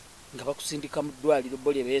nga bakusindika mu ddwaliro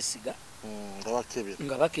bo lye beesiga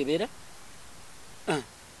nga bakebera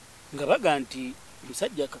nga baga nti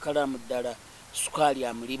musajja kakalaamu ddala sukaali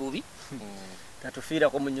amuli bubi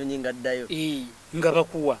tatufiirako mu nnyonyi nga ddayo nga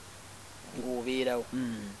bakuwa ng'obeerawo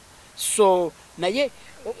so naye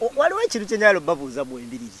waliwo ekintu kyenyalo babuuza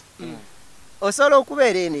bwembiriri osobola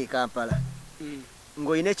okubeera eno e Kampala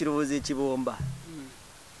ng'olina ekirowoozo ekibomba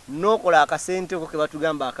n'okola akasente ko ke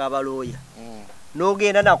batugamba akabalooya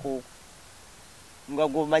n'ogenda nako nga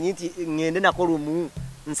gwomanyi nti ngende nako lumu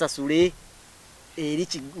nsasule eri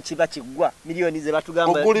kiba kiggwa miliyoni ze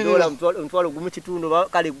batugamba $1.5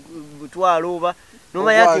 kale $1 oba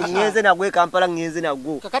nomanya nti ngenze nagwo e Kampala ngenze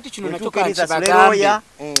nagwo kakati kino nakyo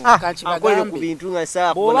kankibagambe ku bintu nga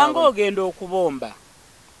saa bw'obanga ogenda okubomba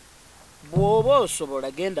bw'oba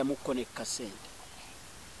osobola genda mukko ne kasente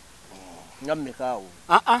nga mmekaawo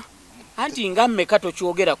anti nga mmeka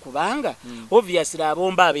tokyogera kubanga obviously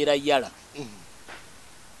abomba abeera yala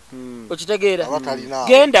okitegeera abatalina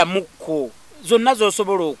genda mukko zonna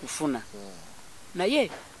z'osobola okufuna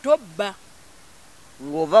naye tobba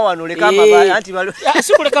ng'ova wano oleka amabanja anti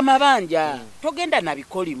si kuleka mabanja togenda na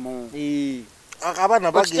bikolimo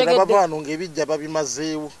abaana bagenda bava wano ng'ebijja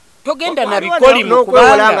babimazeewo togenda na bikolimo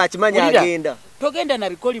kubanga akimanya agenda togenda na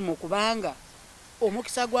bikolimo kubanga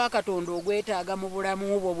omukisa gwa Katonda ogwetaaga mu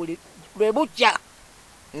bulamu bwo buli lwe bujja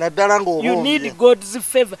naddala ng'obombye you need God's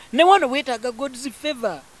favor ne wano weetaaga God's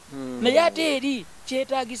favor naye ate eri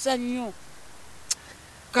kyetaagisa nnyo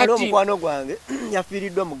kati omukwano gwange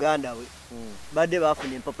yafiiriddwa muganda we badde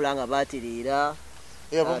baafuna empapula nga baatereera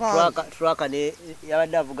traka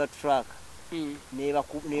yabadde avuga traka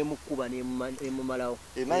nemukuba nemumalawo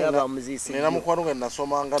era bamuziise nena mukwano gwe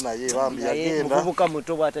nasomanga naye bambi yagenda muvubuka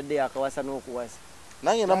muto bwatadde akawasa n'okuwasa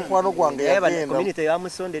nange na mukwano gwange yagenda community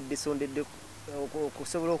yamusondedde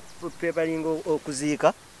okusobola okupreparinga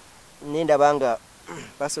okuziika nendaba nga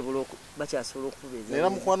bakyasobola okubeeza nena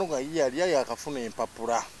mukwano gwange yali yakafuna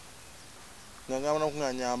empapula ngangamba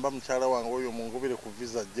nakunganyamba mukyala wange oyo mungubire ku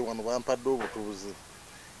visa gye wano bampadde obutuuze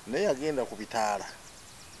naye yagenda ku bitaala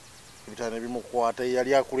ebitaala nebimukwata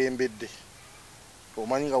yali akulembedde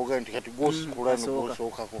omanyi nga bugaa nti kati gosikula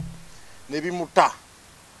negosookako nebimuta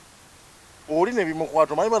oli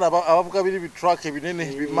nebimukwata omanyi bana abavuga biri bitraka ebinene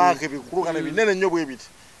bimaaka ebikuluka nebinene nnyo bwe biti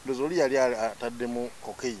ndozi oli yali ataddemu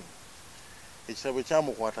cocaine ekitabo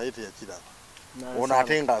ekyamukwata ye teyakiraba ono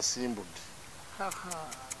ate nga asimbudde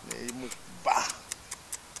nemuba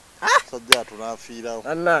sajja tunafiirawo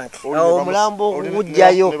omulambo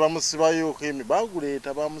ogugjayo ne bamusibayoko emi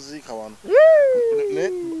baguleeta bamuziika wano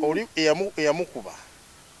oli eyamukuba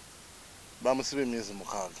bamusiba emyezi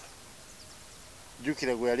 6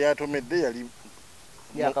 jjukira gwe yali atomedde yali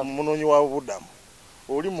munoonyi wa bubudamu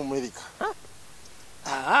oli mu Amerika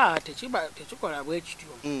tekikola bwe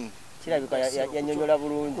kityo kirabika yanyonyola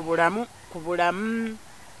bulungi ku bulamu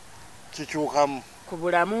kikyukamu ku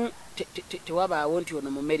bulamu tewabaawo nti ono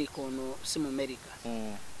mu Amerika ono si mu Amerika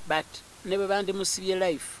but ne bwe bandimusibye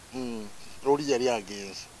life oli yali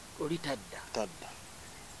agenze oli tadda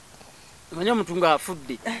omanye omuntu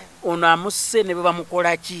ng'afudde ono amusse ne bwe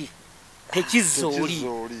bamukola ki tekizza oli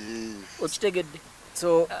okitegedde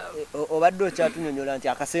so obadde okyatunyonyola nti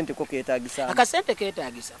akasente ko keetaagisa akasente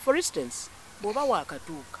keetaagisa for instance bw'oba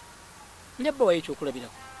waakatuuka njabba wayo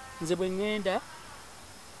ekyokulabirako nze bwe ŋŋenda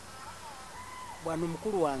bwano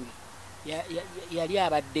mukulu wange yali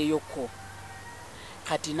abaddeyoko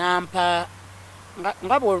kati nampa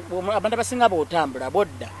nga abantu abasinga b'otambula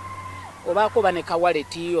bodda obaako ba ne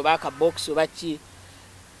kawaleti oba akabox oba ki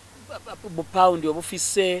bupawundi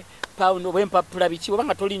obufise pawundi oba empapula biki oba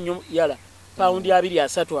nga toli nnyo yala pawundi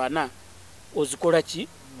 234 ozikola ki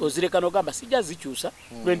ozireka n'ogamba sijja zikyusa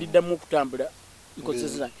lwe ndiddamu okutambula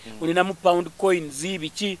nkozesa olinamu pound coins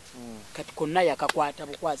biki kati konna yakakwata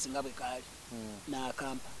bukwasi nga bwe kaali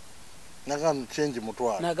n'akampa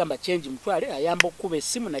n'agamba change mutwale ayamba okukuba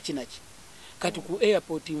essimu nakinaki kati ku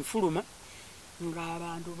airport nfuluma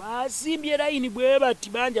ng'abantu basimbye layini bwe bati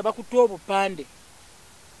banja bakutte obupande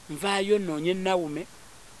nvaayo nnoonye nawume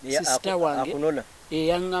sisita wange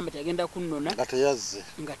eyaŋŋamba tagenda kunnona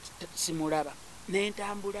nga simulaba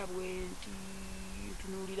nentambula bwenti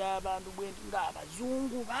ntunuulira abantu bwenti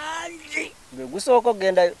ng'abazungu bangi gusooka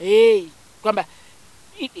okugendayo kwamba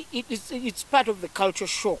it's part of the culture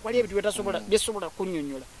shock wali ebintu byesobola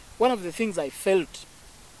kunnyonnyola one of the things I felt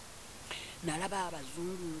nalaba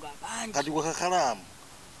abazungu nga bangi kati gwe kakalaamu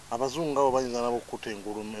abazungu abo bayinza nabo okukutta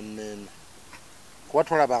engulu emmeeme kuba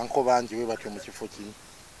tolabanko bangi we batyo mu kifo kimu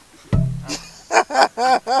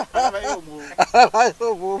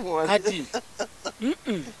kati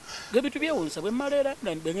gebintu byewunsa bwe mmalera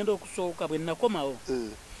bwe ngenda okusooka bwe nakomawo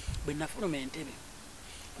bwe nafuluma entebe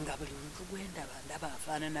nga buli muntu gwendaba ndaba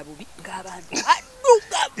afaanana bubi ng'abantu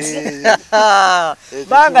addugavu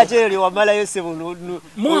banga kyeri wamalayo sebunu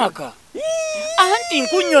mwaka anti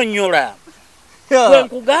nkunnyonnyola bwe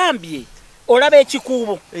nkugambye olaba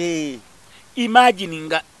ekikuubo imagine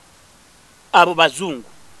nga abo bazungu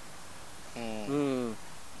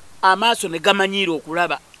amaaso ne gamanyiira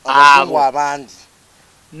okulaba abo abangi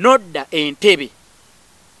nodda entebe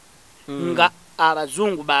nga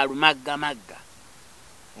abazungu balumaggamagga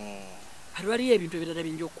waliwo ebintu ebirala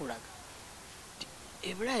bingi okukulaga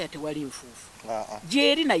ebulaya tewali nfuufu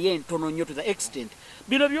gyeri naye entono nnyo to the extent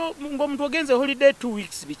bino ng'omuntu ogenze holiday 2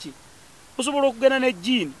 weeks biki osobola okugenda ne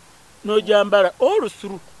jean n'ojambala all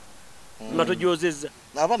through nga togyozezza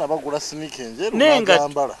abaana bagula sinika enjeru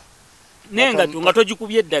n'engatu nga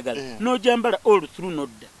togikubye eddagala n'ojambala all through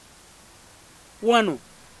nodda wano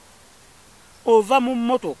ova mu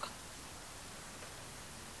mmotoka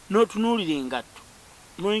n'otunuulira engatto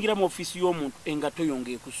noyingira mu office y'omuntu engato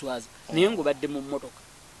yongeye kuswaza naye ng'obadde mu mmotoka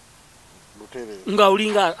nga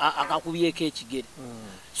olinga akakubyeko ekigere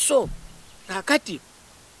so kakati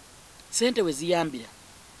sente we ziyambira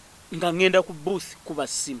nga ngenda ku booth kuba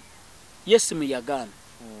simu yesimu yagaana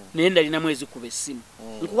naye ndalinamu ezikuba essimu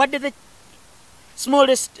nkuwadde the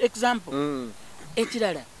smallest example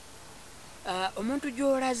ekirala omuntu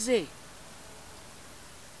gy'olaze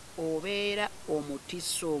obeera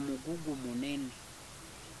omutisa omugugu munene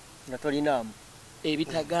nga tolinaamu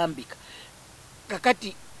ebitagambika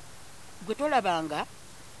kakati gwe tolabanga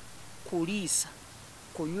kuliisa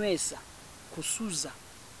kunywesa kusuza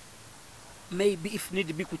maybe if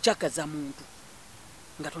need be kuchakaza muntu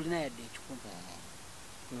nga tolina yadde ekikumi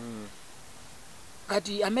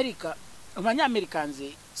kati America omanya Americans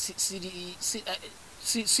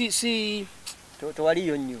si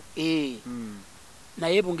tewaliyo nnyo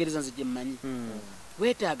naye Bungereza nze gye mmanyi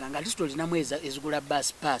weetaaga nga lisito olinamu ezigula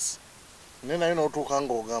bus pass naye naye n'otuuka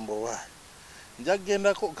ng'ogamba owa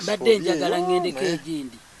njagendako badde njagala ngendeko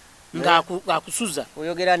egindi ng'akusuza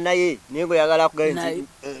oyogera naye naye ng'oyagala akugaye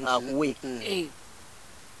akuwe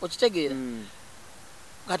okitegeera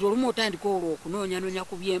kati olumu otandika olwo okunoonyanoonya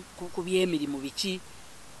ku by'emirimu biki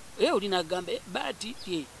olina kugamba baati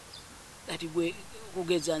kati gwe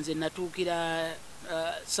kugeza nze natuukira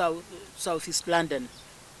South East London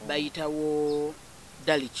bayitawo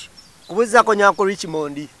Dulwich kubuuzako nyanko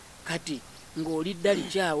Richmond kati ng'oli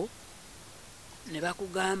Dulwich awo ne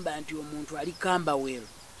bakugamba nti omuntu ali Camberwell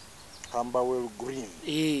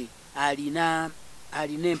Green alina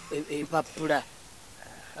empapula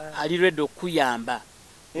ali ready okuyamba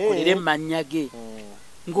okolere mannya ge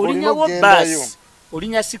ng'olinyawo bus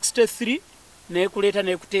olinya 63 nekuleeta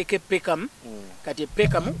nekuteeka Peckham kati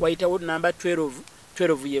Peckham wayitawo namba 12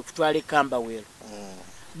 ye kutwale Camberwell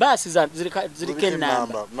basi ziriko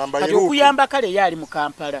enamba kati okuyamba kale yali mu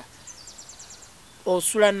Kampala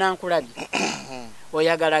osula Nankulabye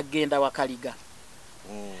oyagala genda Wakaliga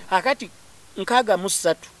akati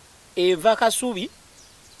 63 eva Kasubi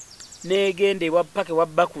negende wapake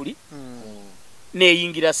wabakuli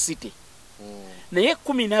neyingira City naye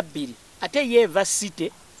 12 ate yeva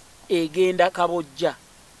City egenda Kabojja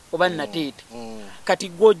oba Nateete kati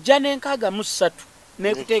gojja n'63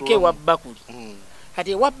 nekuteeke wabakuli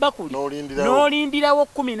kati wabakuli n'olindirawo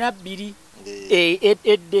 12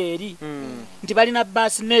 eddeeri nti balina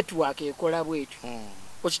bus network ekola bwetyo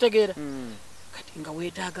okitegeera kati nga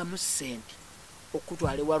weetaagamu ssente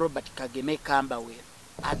okutwala ewa Robert Kageme Camberwell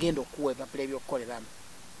agenda okuwa ebapula ebyokukoleramu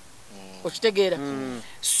okitegeera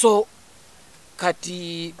so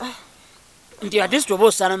kati nti adisito oba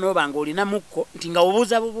osaana n'oba ng'olina mukko nti nga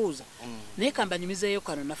obuuza bubuuza naye kambanyumizeeyo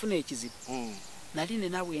kano nafuna ekizibu nali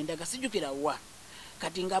nena ga sijjukira wa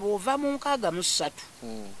kati nga bw'ova mu 63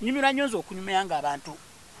 nyumirwa nnyo nze okunyumira ng'abantu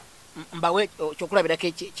mbawe kyokulabirako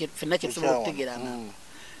ffenna kye tusobola okutegeranga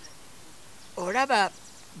olaba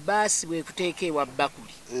baasi bwekuteeka ewa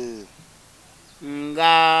bakuli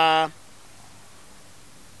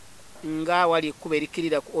nga wali ekkuba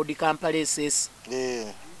erikkirira ku Odi Kampala SS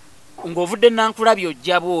ng'ovudde Nankulabye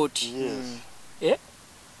ojja bwoti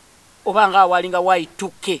oba nga walinga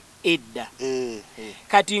waituke edda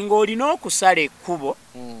kati ng'olina okusala ekkubo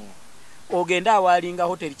ogenda awalinga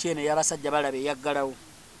hoteri kyene y'abasajja balaba eyaggalawo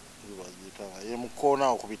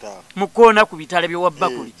mukoona ku bitala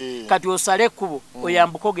by'Owabbakuli kati osale ekkubo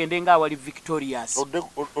oyambuka ogende nga awali Victorious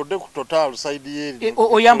odde ku Total side ye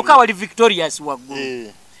oyambuka awali Victorious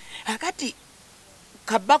waggulu akati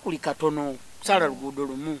Kabbakuli katono sala luguudo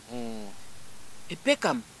lumu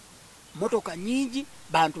Peckham motoka nyingi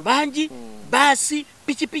bantu bangi basi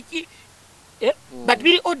pikipiki but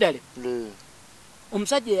biri odale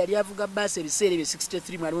omusajja yali avuga basi ebiseera ebyo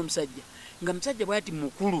 63 mwalimu omusajja nga musajja bwati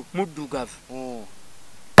mukulu muddugavu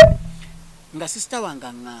nga sisita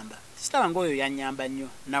wange ngamba sisita wange oyo yanyamba nnyo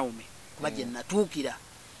Naume kuba gye natuukira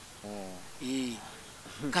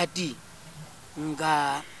kati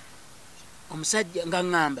nga omusajja nga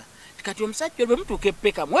ngamba kati omusajja bwe mutuuka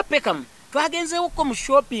Peckham we Peckham twagenzeewo ko mu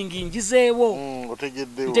shopping njizeewo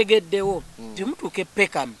ntegeddewo temutuuka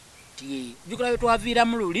Peckham tiye jukulabe twaviira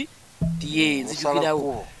mu luli tiye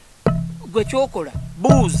nzijukirawo gwe kyokola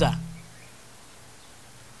buuza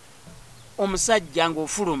omusajja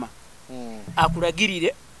ng'ofuluma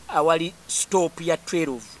akulagirire awali stop ya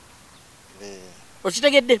 12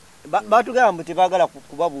 okitegedde batugamba mbu tebaagala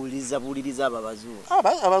kubabuuliriza ababazungu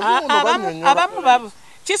abamu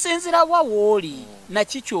kisinzira wa wooli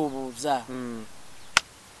nakikyobuuza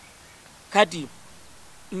kati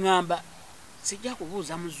ngamba sijja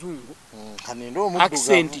kubuuza muzungu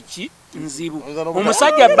accent ki nzibu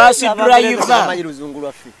omusajja basi driver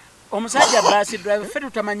omusajja bus driver ffe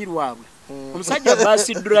tutamanyirwabwe omusajja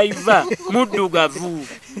bus driver muddugavu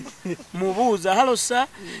mubuuza hello sir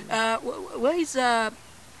where is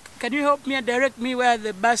can you help me and direct me where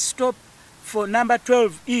the bus stop for number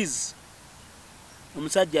 12 is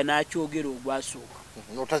omusajja n'akyogera ogwasooka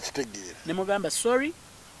notakitegeera ne mugamba sorry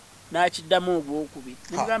n'akiddamu ogwokubiri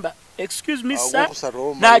ne mugamba excuse me sir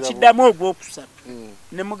n'akiddamu ogwokusatu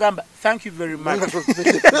ne mugamba thank you very much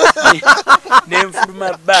ne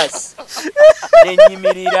nfuluma bus ne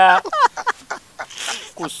nyimirira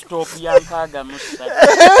ku stop ya 63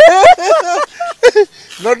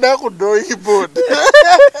 nodda ku doyibod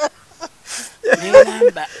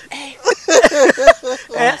nengamba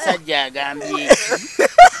omusajja agambye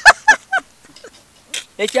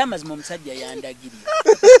ekyamazima omusajja yandagirira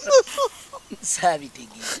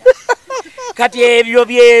saabitegeera kati ebyo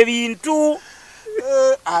byebintu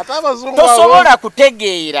ate abazungu tosobola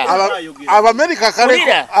kutegeera abamerika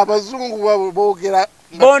kale abazungu boogera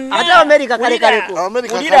ate Amerika kale kaleko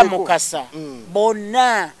kulira mukasa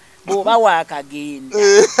bonna bw'oba waakagenda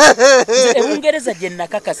ebungereza gye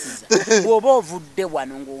nakakasiza bw'oba ovudde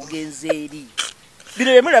wano ng'ogenza eri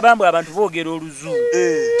bino bye mulaba mbu abantu boogera oluzungu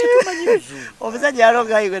tetumanyi luzungu omusajja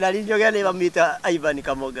yalonga iwe nali njogera ne bamuyita Ivan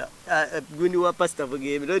Kamoga gundi wa pastor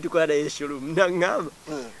Bugembe lwe tukola naye shulumu naŋŋamba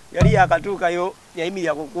yali yakatuukayo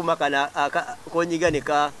yayimirira kukuuma kana konyiga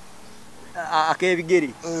neka akebigere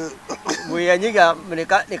bwe yanyiga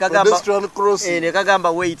nekagamba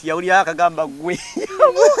wait yawulira akagamba gwe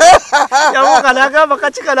yamuka n'agamba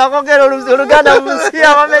kakika n'akogera oluganda mu nsi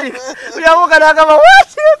y'Amerika yamuka n'agamba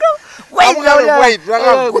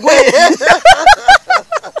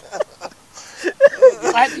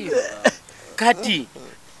kati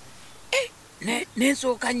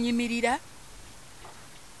nensooka nyimirira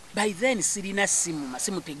by then sirina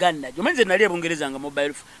masimu tegannajo manze nali ebungereza nga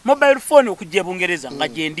mobile phone okujja ebungereza nga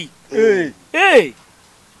gyendi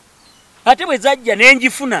ate bwe zajja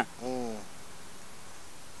nenjifuna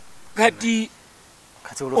kati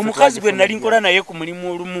omukazi gwe nali nkola naye ku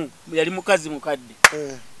mulimu olumu yali mukazi mukadde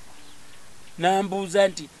nambuuza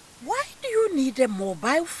nti why do you need a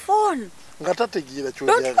mobile phone nga tategeera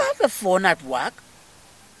don't you have a phone at work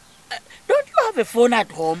don't you have a phone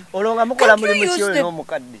at home olonga mukola mulimu kiyo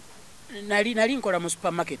n'omukadde nali nkola mu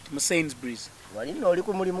supermarket mu Sainsbury's wali noli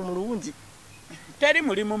ku mulimu mulungi teri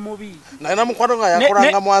mulimu mubi nalina mukwano nga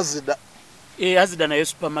yakolanga mu Azida Azida nayo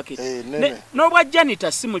supermarket n'obwa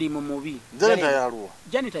janitor si mulimu mubi janitor yaluwa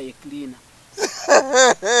janitor ye cleaner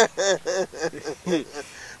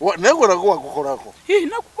nekola kuwa kukolako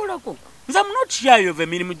nakukolako nze I'm not shy of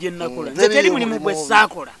emirimu gye nakola nze teri mulimu gwe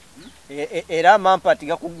saakola era mampati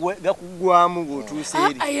gakugwamu ng'otuuse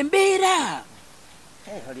eri embeera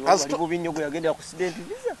wali bubinyo gwe yagenda ku student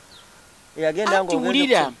visa yagenda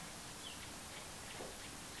ng'owulira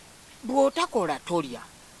bw'otakola tolya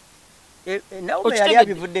nawe yali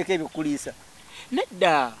abivuddeko ebikuliisa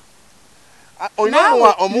nedda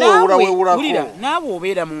omuwewulawewulako naawe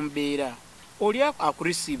obeera mu mbeera oli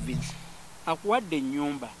akureceivinze akuwadde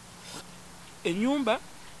ennyumba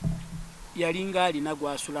yalinga alina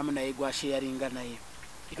gwasulamu naye gwasharinga naye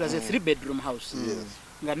it was a 3-bedroom house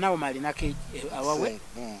nga nawe malinako awawe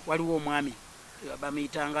waliwo omwami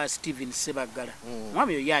bamuyitanga Steven Sebaggala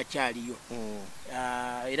omwami oyo yakyaliyo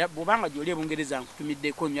era bwobanga gyoli ebungereza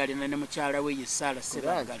nkutumiddeko nnyo alina ne mukyala we ye Sara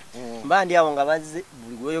Sebaggala mba ndi awo nga bazze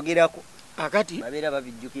buli gweyogerako akati babeera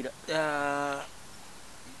babijjukira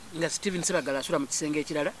nga Steven Sebaggala asula mu kisenge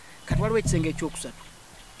ekirala kati waliwo ekisenge ekyokusatu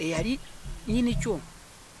eyali nyini kyo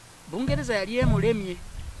bungereza yali emulemye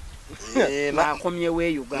akomyewo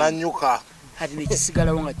Uganda nanyuka kati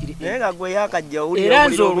nekisigalawo nga kiri naye nga gwe yakajja era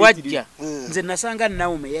nze olwajja nze nasanga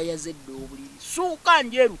Naume yayazedde obuliri suuka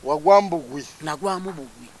njeru wagwambugwi nagwamu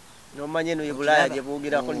bugwi nomanye eno Ebulaya gye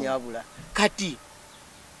boogerako nyabula kati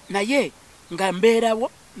naye nga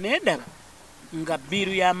mbeerawo nendaba nga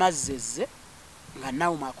biiru y'amazzi ezze nga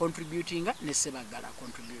Naume acontributinga ne Sebaggala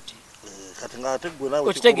acontributing kati nga ate gwe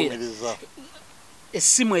nawe kikubiriza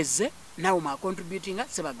essimu ezze Naume acontributinga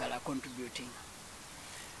Sebaggala acontributing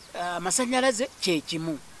amasanyalaze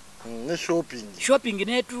kyekimu ne shopping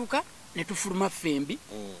netuuka netufuluma fembi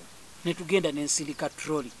netugenda nensindika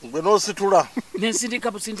troli gwe nositula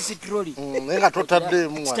nensindika busindisi troli nga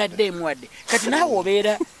totaddeemu wadde kati naawe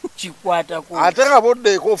obeera kikwatako ate nga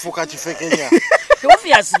boddeeko ofuuka kifekenya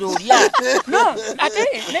obviously olya no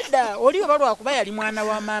ate nedda oli oba lwakuba yali mwana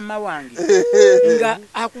wa maama wange nga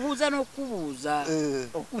akubuuza n'okubuuza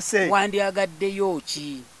wandyagaddeyo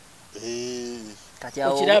ki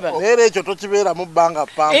okiraba era ekyo tokibeera mu bbanga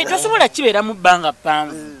ppanvu tosobola kibeera mu bbanga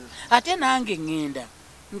ppanvu ate nange ŋŋenda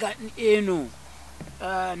nga eno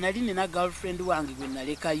nali nina girlfriend wange gwe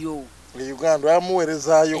nalekayo Uganda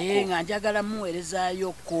yamuweerezaayo nga njagala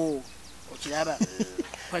muweerezaayo ko okiraba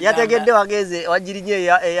yategedde wageze wagirinye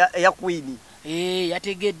eya Queen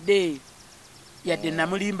yategedde yadde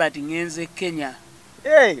namulimba ati ngenze Kenya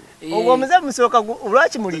obwo omuze musooka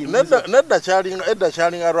lwaki mulimba nedda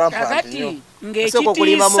kyalinga rampant nnyo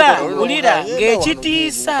ng'ekitiisa ulira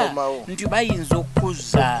ng'ekitiisa nti bayinza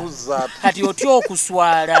okuzza kati otya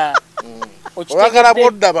okuswala oyagala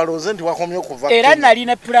bodda balooze nti wakomye okuva era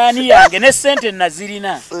nalina pulaani yange ne ssente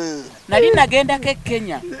nazirina nali nagendako e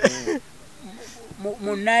Kenya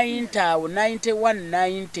mu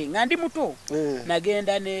 91-90 nga ndi muto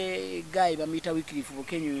nagenda ne guy bamuyita Wycliffe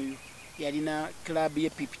Bukenya oyo yalina club ye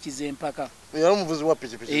pikipiki z'empaka yali omuvuzi wa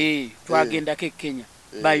pikipiki twagendako e Kenya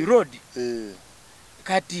by road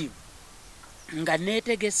kati nga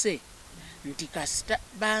neetegese nti kasita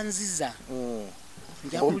banziza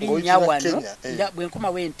nja kulinnya wano bwe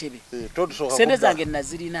nkomawo entebe sente zange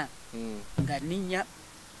nazirina nga ninnya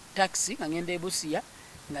taxi nga ngenda e Busia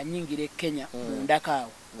nga nyingira e Kenya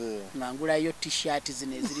mundakaawo nga ngulayo t-shirt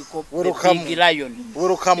zino eziriko the big lion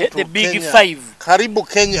the big 5 karibu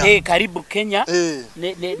Kenya karibu Kenya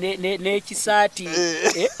n'ekisaati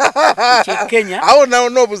ekye Kenya awo nawo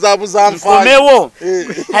n'obuzaabuza nkomewo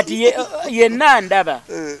kati yenna ndaba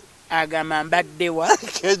agamba mbaddewa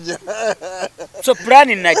Kenya so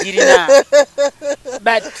plan nagirina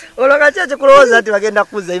but olwakati ekikulowooza nti bagenda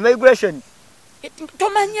kuza immigration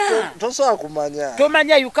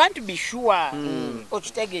tomanya you can't be sure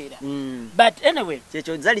okitegeera but anyway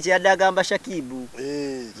kyekyo zali kyeyadde agamba Shakibu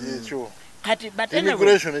kyekyo kati but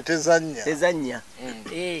immigration tezannya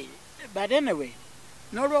but anyway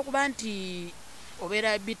n'olwokuba nti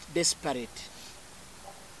obeera a bit desperate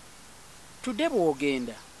today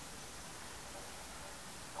bw'ogenda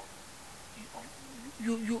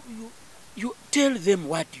you tell them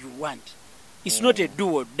what you want. It's not a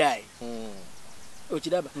do or die.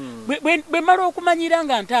 Okiraba bwe mala okumanyira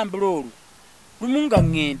nga ntambula olwo lumu nga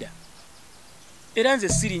ŋŋenda era nze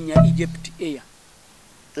sirinya Egypt Air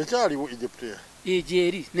ekyaliwo Egypt Air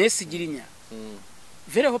gyeri naye sigirinya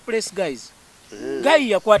very hopeless guys guy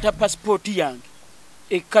yakwata passport yange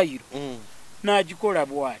e Cairo n'agikola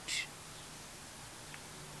bwati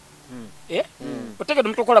otegedde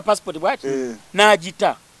omuntu okola passport bwati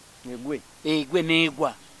n'agita egwe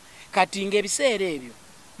n'egwa kati ng'ebiseera ebyo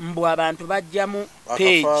mbu abantu bajjamu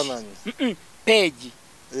page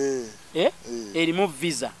erimu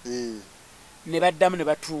visa ne baddamu ne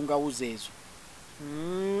batunga wuza ezo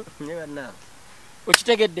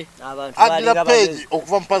okitegedde agira page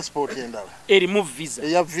okuva mu passport endala erimu visa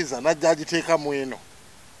eya visa najja agiteekamu eno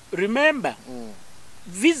remember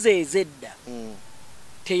visa ezedda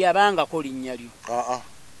teyabangako linnya lyo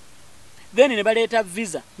then ne baleeta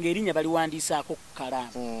visa ng'erinnya baliwandiisaako ku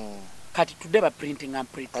kalaamu kati tudde ba printing and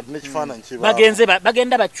print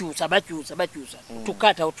bagenda bakyusa to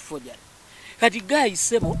cut out forgery kati guy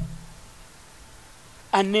sebo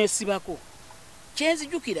aneesibako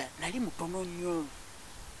kyenzijukira nali mutono nnyo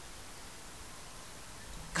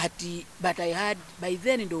kati but I had by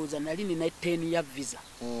then ndowooza nali nina 10 ya visa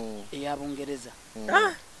eya Bungereza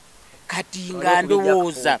kati nga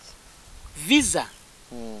ndowooza visa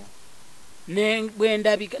ne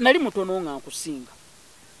bwendabika nali mutono nga nkusinga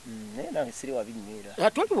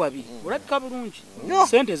atoli wabi olabika bulungi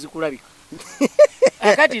sente zikulabika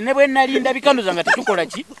akati ne bwe nali ndabika ndoza nga tetukola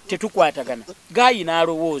ki tetukwatagana gayi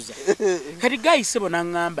n'alowooza kati gayi sebo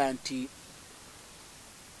n'aŋŋamba nti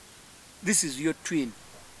this is your twin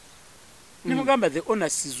ne mugamba the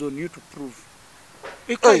onus is on you to prove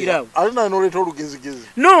ekairawo alina n'oleeta olugezigezi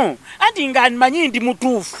no anti nga mmanyi ndi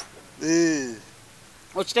mutuufu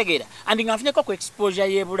okitegeera andi nga nfunyeko ku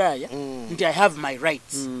exposure ye Bulaya nti I have my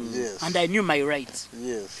rights and I knew my rights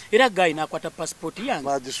era gayi n'akwata passport yange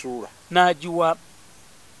n'agiwa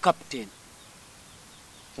captain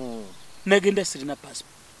negenda sirina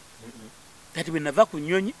passport kati bwe nava ku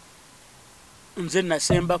nnyonyi nze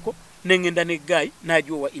nasembako nengenda ne gayi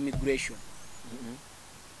n'agiwa wa immigration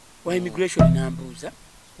wa immigration n'ambuuza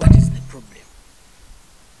what is the problem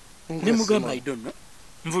ne mugamba I don't know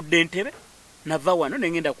nvudde Entebbe nava wano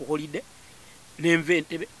nengenda ku holiday nenva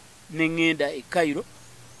Entebbe nengenda e Cairo.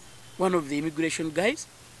 One of the immigration guys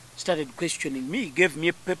started questioning me. He gave me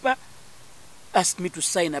a paper, asked me to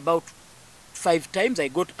sign about 5 times. I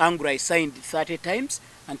got angry. I signed 30 times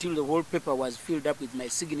until the whole paper was filled up with my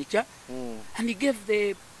signature. And he gave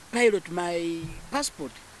the pilot my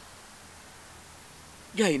passport.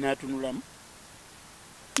 Jai natunulamu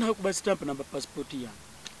nakuba stamp namba passport yange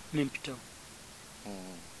nempitawo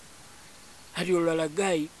hali olala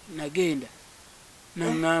guy nagenda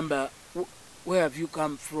naŋŋamba where have you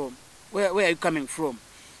come from? Where are you coming from?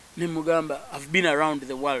 Nemugamba, I've been around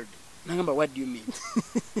the world. Nagamba, what do you mean?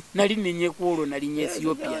 Nali ninye kuolo nali nye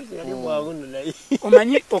Ethiopia.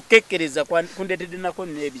 Omanyi okekereza kundetede nako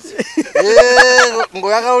nebizi.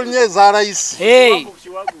 Ngoyaka unye za rais.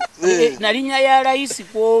 Nali nya ya rais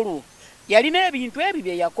kuolo. Yalina ebintu ebi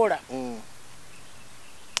bye yakola.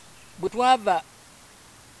 Bwe twava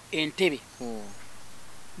Entebbe.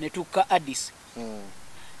 Netuka Addis.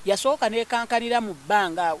 Yasooka nekankanira mu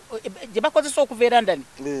bbanga gye bakozesa okuva London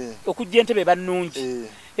okujja Entebbe bannungi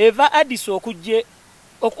eva Addis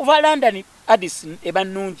okuva London Addis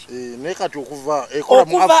ebannungi ne kati okuva ekola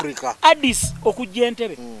mu Africa Addis okujja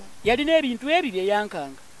Entebbe yalina ebintu ebi bye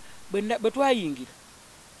yankanga bwe twayingira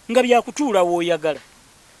nga byakutuula wooyagala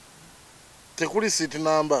tekuli seat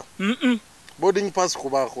number boarding pass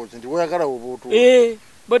kubako nti woyagala obutu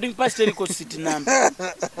boarding pass teriko seat number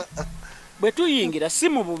bwe tuyingira si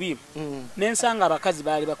mu bubi nensanga abakazi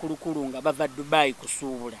baali bakulukulu nga bava Dubai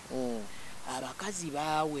kusuubula abakazi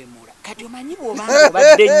baawemula kati omanyi bw'obanga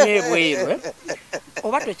obadde nnyo ebweru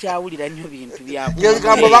oba tokyawulira nnyo bintu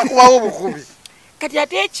byakubigambo bakubawo obukubi kati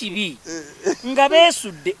ate ekibi nga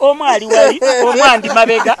beesudde omu ali wali omu andi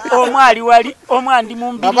mabega omu ali wali omu andi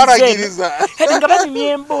mu mbirize kati nga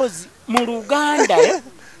banyumya emboozi mu Luganda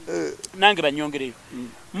nange banyongereyo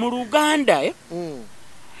mu Luganda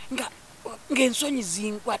ng'ensonyi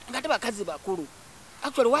zinkwata ngate bakazi bakulu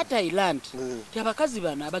actually what I learned abakazi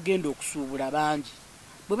bano abagenda okusuubula bangi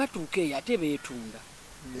bwe batuuka eyo ate beetunda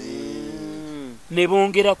ne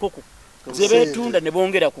bongerako ku ze beetunda ne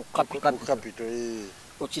bongera ku capital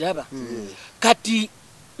okiraba kati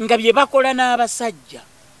nga bye bakola n'abasajja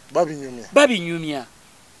babinyumya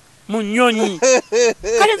mu nnyonyi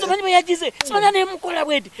kale nze manyi bwe yagize simanya nemukola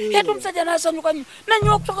bweti yati omusajja n'asanyuka nnyo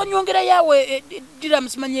nanyo okusoka nyongera yawe diramu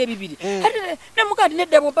simanya ebibiri ate nemukandi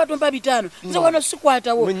nedda bw'ompato mpa 5 nze wano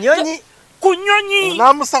sikwatawo mu nnyonyi ku nnyonyi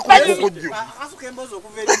namusakukujju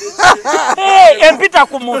empita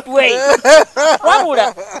ku mutwe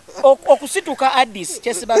wabula okusituka Addis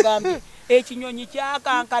kyesibagambye ekinyonyi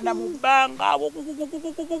kyakankana mu bbanga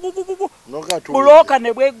buloka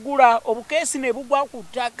ne bweggula obukeesi ne bugwa ku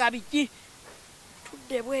ttaka biki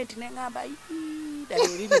tudde bwenti ne ngamba ddala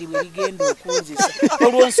ebibiri bwe bigenda okunzisa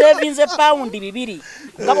olwo nsevinze paundi 2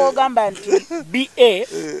 nga bw'ogamba nti BA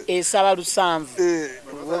esaba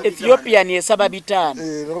 7 Ethiopian esaba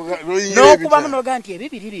 5 n'okubamu n'oga nti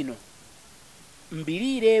ebibiri bino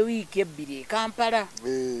mbiriire ewiiki 2 e Kampala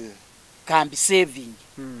kambi saving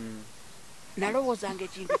nalowoozanga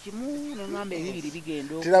ekintu kimu nengamba ebibiri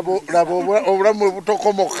bigenda laba obulamu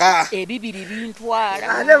butokomoka ebibiri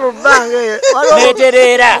bintwala ate mu bbanga eyo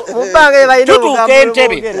neetereera mu bbanga eyo balina tutuuka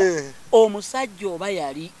Entebbe omusajja oba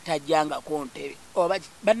yali tajjangako Ntebbe oba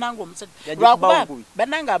bannanga omusajja lwakuba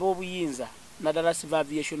bannanga ab'obuyinza naddala Civil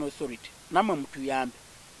Aviation Authority nammwe mutuyambe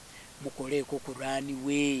mukoleeko ku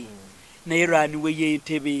runway naye runway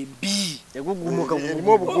y'Entebbe mbi egugumuka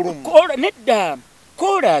nedda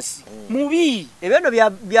chorus mubi ebyo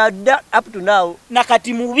bya up to now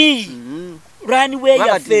nakati mubi runway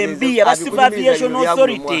ya FMB aba Civil Aviation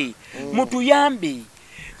Authority mutuyambe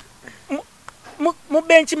mu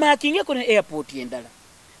benchmarking ko ne airport yendala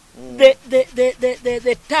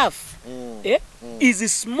the turf is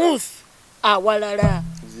smooth awalala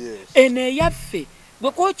ene yaffe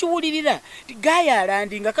bwe ko kiwulirira gaya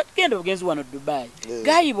landinga kagenda obugenzi wano Dubai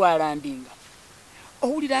gayi bwalandinga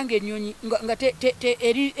owuliranga ennyonyi nga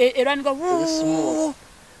erandinga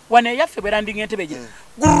wane yaffe bwerandinga Entebbe gye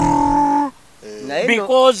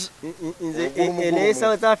because in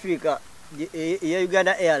South Africa ya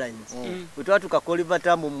Uganda Airlines utwatuka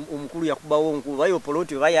Kolivatamu omukulu yakubawo nkuba yo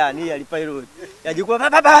poloti bayani yali pilot yajikuba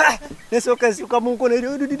baba nesoka suka munkono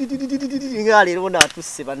ngale rona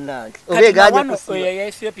atusse bannange obegaje kusiba ya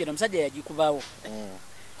Ethiopia namusajja yajikubawo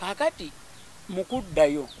kakati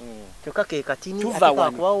mukuddayo kyokka ke katini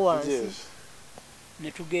tuva kwa wansi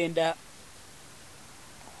ne tugenda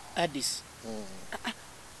Addis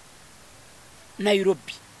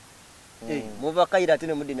Nairobi muva kaira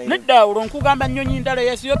tene mudi Nairobi nedda olwo nkugamba nnyonyi ndala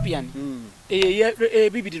ya Ethiopian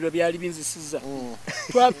ebibiriro byali binzisiza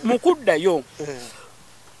mukuddayo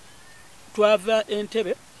twava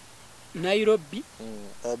Entebbe Nairobi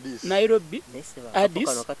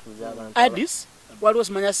Addis waliwo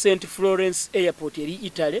simanya St Florence Airport eri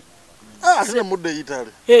Italy ate mudde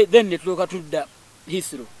Italy then netuloka tudda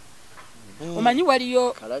Heathrow omanyi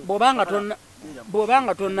waliyo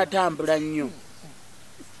bw'obanga tonnatambula nnyo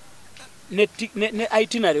ne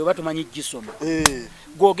itinerary oba tomanyi gisoma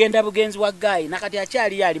gwogenda bugenzi wa gayi nakati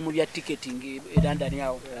akyali yali mu bya ticketing London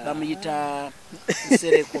awo bamuyita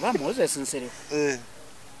Nsereko ba Moses Nsereko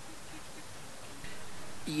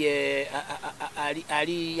ye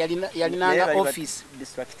yalinanga office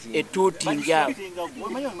etutinga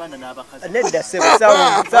nedda sebo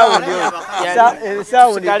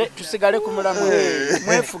tusigale ku mulamu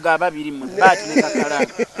mwefuga ababiri mu bati ne kakala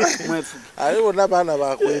mwefuga aliwo n'abaana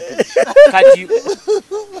bakwepi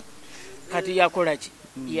kati yakola ki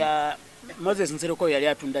ya Moses Nsereko yali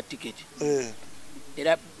atunda ticket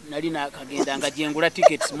era nali nakagenda nga jengula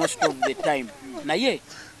tickets most of the time naye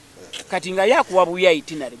kati nga yakuwa buya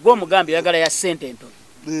itinerary go mugambe yagala ya sente entono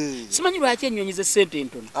simanyi lwaki ennyonyi ze sente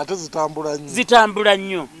entono ate zitambula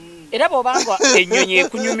nnyo era bw'obanga ennyonyi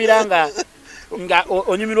ekunyumira nga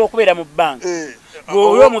onyumirwa okubeera mu banka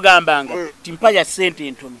gwe omugambanga timpa ya sente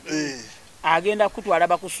entono agenda kutwala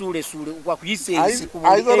bakusuulesuule kwa kuyisa ebisi ku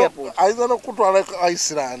airport ayinza n'okutwala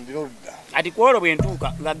Iceland ati kwolwo bwe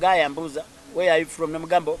ntuuka nga gayambuza where are you from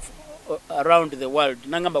namugamba around the world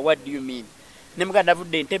nangamba what do you mean nemuganda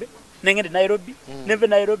navudde Entebbe nengenda Nairobi neve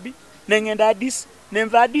Nairobi nengenda Addis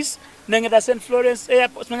nenva Addis nengenda St Florence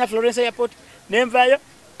airport nenvayo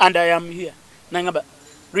and I am here nangamba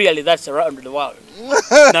really that's around the world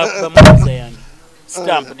na bamuza yange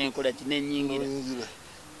stamp nenkola kinenyingira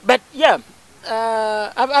but yeah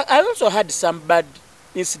I also had some bad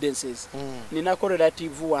incidences nina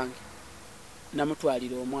correlative wange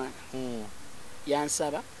namutwalira omwana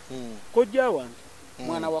yansaba kojja wange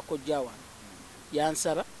mwana wa kojja wange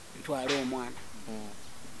yansaba ntwale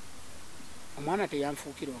omwana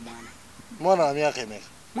teyanfuukira mwana wa myaka emeka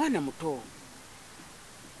mwana muto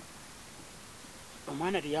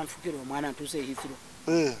omwana teyanfuukira omwana ntuuse ehithiro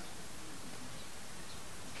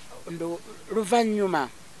ndo luvannyuma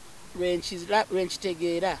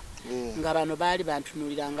lwenkitegeera nga bano baali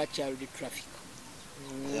bantunuliranga child traffic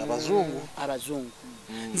abazungu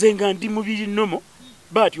nze nga ndi mubiri nomo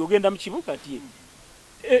bati ogenda mu kibuga ati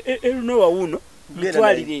erunowa wuno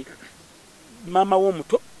mutwalire mama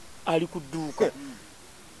w'omuto ali ku dduuka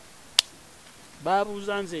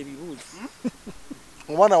babuuza nze ebibuuzo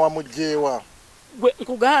omwana wamugjeewa gwe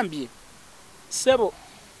nkugambye sebo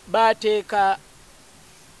bateeka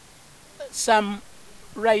some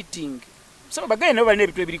writing so bagaye nabo balina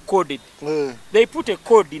ebintu ebiri coded they put a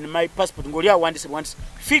code in my passport ngoli awandise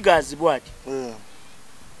figures bwati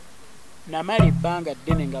namala ebbanga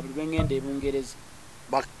ddene nga buli lwengenda ebungereza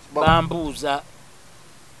bambuuza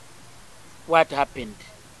what happened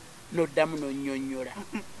noddamu nonyonyola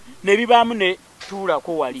nebibaamu ne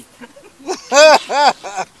tuulako wali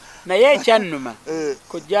naye ekyannuma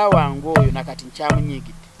kojja wange oyo nakati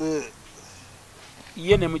nkyamunyiigidde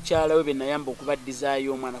ye ne mukyala we benayamba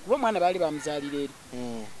okubaddizaayo omwana kuba omwana baali bamuzaalira eri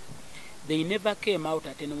they never came out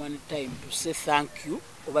at any one time to say thank you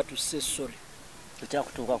oba to say sorry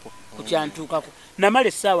kukyantuukako namala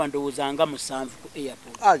essaawa ndowooza nga 7 ku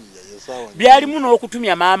airport byalimu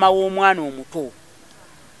n'okutumya maama w'omwana omuto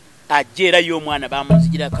ajja era ye omwana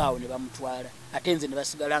bamunzigirako awo ne bamutwala ate nze ne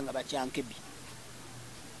basigala nga bakyankebi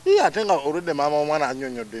ate nga olwedde maama w'omwana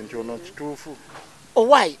annyonnyodde nti ono kituufu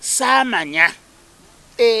owaayi saamanya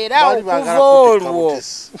era okuva olwo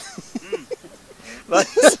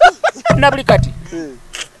nabuli kati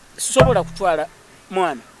sobola kutwala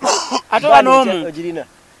mwana ate banoomu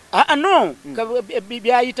no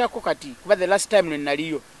byayitako kati kuba the last time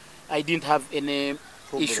naliyo I didn't have any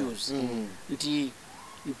issues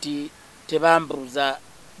nti tebambuuza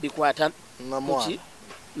bikwata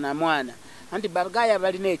na mwana anti bagaya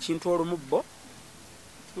balina ekintu olumubbo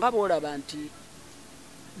nga boolaba nti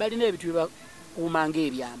balina ebintu byebakuumanga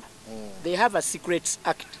ebyama they have a secrets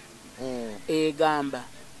act egamba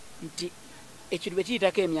nti ekintu bwe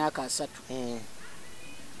kiyitako emyaka 3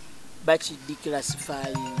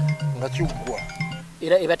 bakideclassifyinga nga kiggwa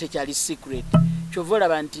era eba tekyali secret kyova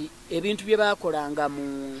olaba nti ebintu bye baakolanga mu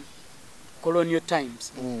colonial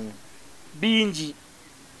times bingi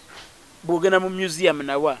bwogenda mu museum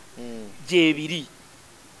nawa gyebiri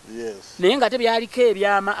naye nga tebyaliko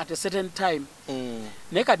ebyama at a certain time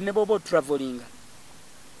naye kati ne bwoba travelinga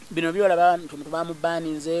bino byolaba nti omuntu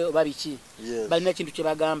bamubaninze oba biki balina ekintu kye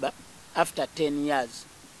bagamba after 10 years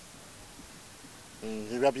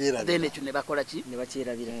then ekyo ne bakola ki ne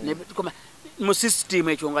bakyerabira mu system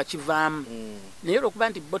ekyo nga kivaamu naye olwokuba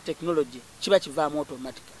nti bo technology kiba kivaamu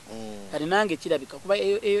automatic kati nange kirabika kuba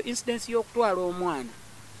eyo incidence y'okutwala omwana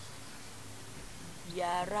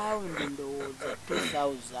ya around ndowooza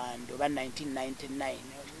 2000 oba 1999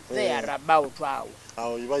 they are about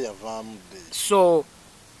awo iba yavaamu so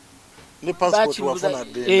ne passport wafuna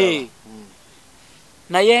ddenda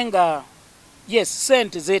naye nga yes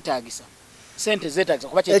sente zeetaagisa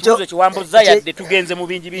kuba kyekibuuzo kiwambuza yadde tugenze mu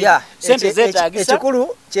bingi bingi sente zeetaagisa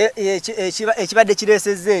ekikulu ekibadde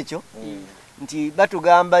kireesezza ekyo nti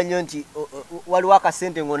batugamba nnyo nti waliwo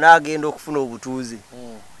akasente ng'onaagenda okufuna obutuuze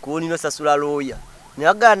kuwulino sasula looya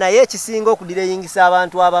naye naye ekisinga okudireyingisa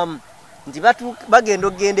abantu abamu nti bagenda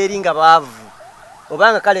okugenda eri nga baavu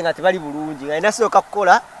obanga kale nga tebali bulungi nga inasooka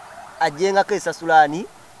kukola ajjengako esasulaani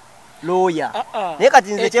looya naye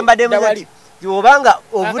kati nze kyembadde obanga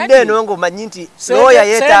ovudde eno ng'omanyi nti looya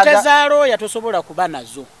yeetaaga sente za looya tosobola kuba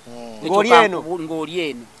nazo ng'oli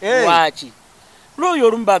eno lwaki looya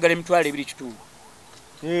olumu baagala emitwalo 2.5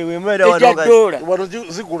 ejja ddoola wano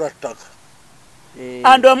zigula ttaka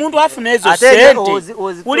andi omuntu afuna ezo sente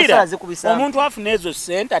wulira omuntu afuna ezo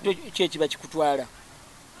sente ate kyekiba kikutwala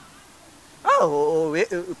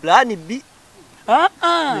plan B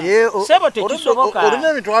sebo tekisoboka olina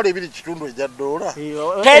emitwalo 2.5 ejja ddoola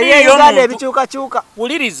teriyo muntu ebikyukakyuka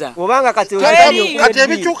wuliriza obanga kati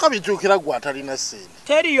ebikyuka bikyukira gwe atalina sente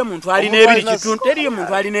teriyo muntu alina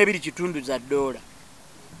 2.5 za ddoola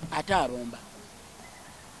ate abomba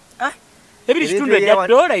 2.5 ejja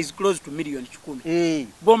ddoola is close to million 10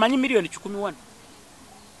 bw'omanyi million 11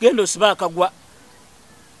 genda osiba akagwa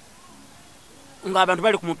ng'abantu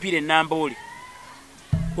bali ku mupiira ennamboole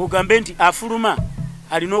ogambe nti afuluma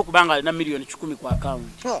alina okuba nga alina million 10 ku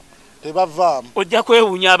akawunti tebavaamu ojja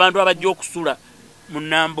kwewuunya abantu abajja okusula mu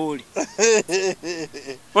nnamboole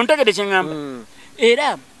ontegedde kyeŋŋamba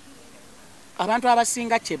era abantu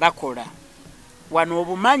abasinga kye bakola wano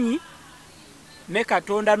obumanyi ne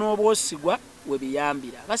Katonda n'obwosigwa we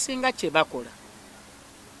biyambira abasinga kye bakola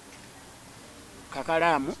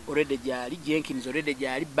Kakalaamu olwedde gyali Jenkinz olwedde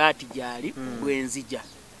gyali Baati gyali bwenzija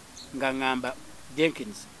nga ŋŋamba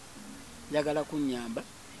Jenkinz njagala kunnyamba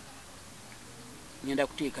ngenda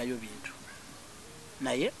kuteekayo bintu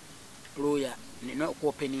naye looya nina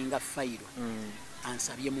okuopeninga fayiro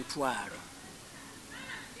ansabye mutwalo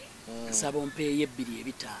nsaba ompeeyo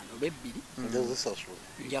 2.5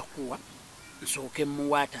 njakuwa nsooke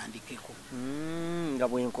muwa atandikeko nga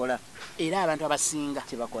bwenkola era abantu abasinga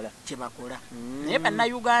kyebakola naye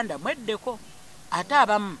bannayuganda mweddeko ate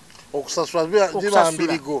abamu okusasula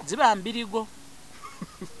ziba mbirigo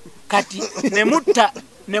kati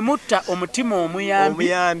nemutta omutima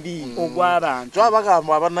omuyambi ogw'abantu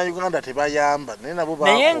abagamba abannayuganda tebayamba naye nabo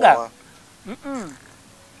naye nga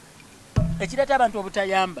ekirata abantu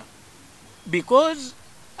obutayamba because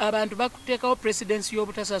abantu bakuteekawo presidensi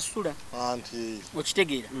y'obutasasula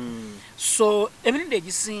okitegeera so emirundi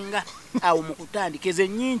egisinga awo mu kutandika ezo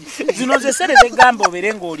ennyingi zino zesere zegamba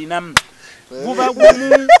obeere ng'olinamu guba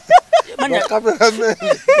gumu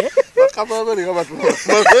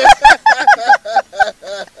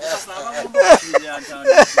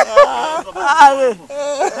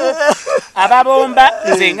ababomba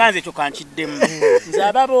nze nga nze kyokankiddemu nze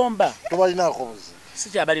ababomba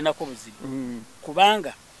sikyabalinako buzibu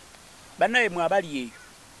kubanga bannaye mwe abali eyo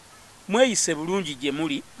mweyise bulungi gye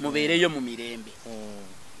muli mubeereyo mu mirembe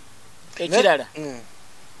ekirala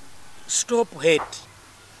stop hate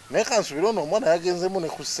naye kansubira ono omwana yagenzemu ne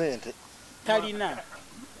ku ssente talina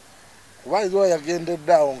kuba izo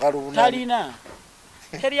yagendedde awo nga lunani talina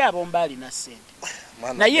teri abomba alina ssente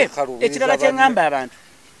naye ekirala kyeŋŋamba abantu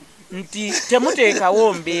nti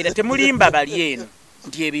temuteekawo mbeera temulimba bali eno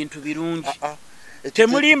nti ebintu birungi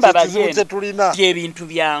temulimba bali eno nti ebintu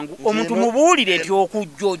byangu omuntu mubuulire nti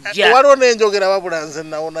okujjojja waliwo n'enjogera wabula nze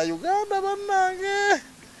nawona Uganda bannange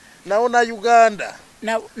nawona Uganda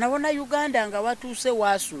nawona Uganda nga watuuse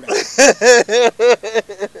waasula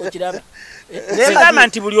okiraba sigamba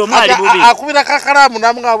nti buli omu ali bubi akubira Kakalaamu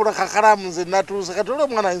namugabula Kakalaamu nze natuuse kati oli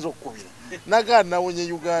omwana ayinza okukubira nagaa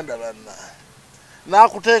nawonye Uganda banna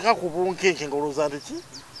nakuteeka ku bunkenke ng'olowooza nti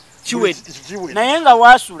kiwedde naye nga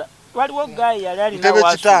waasula waliwo gayi yali alina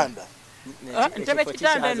waasula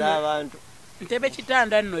ntebe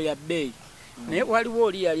kitanda nno ya bbeeyi naye waliwo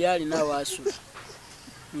oli yali alina waasula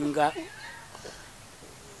nga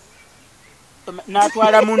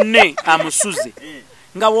n'atwala munne amusuze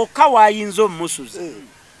nga wokka waayinza omumusuze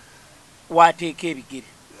waateeka ebigere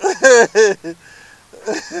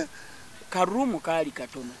karuumu kaali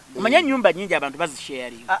katono omanya ennyumba nnyingi abantu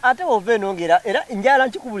bazisharinga ate wova enongera era njala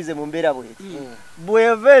nkikubulize mu mbeera bweti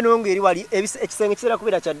bweva enongeri wali ekisenge kiseera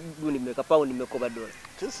kubeera kya gundi mmeka pawundi mmeka oba dola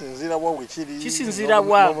kisinziira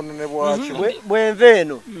bwa bwenva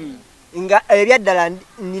eno nga ebyaddala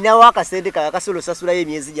ninawo akasente kawe akasobola osasulayo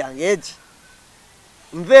emyezi gyange egi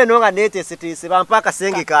nva eno nga neeteeseteese bampa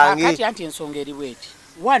akasenge kange kati anti ensonga eri bweti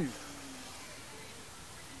 1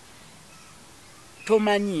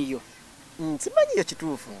 tomanyiyo simanyiyo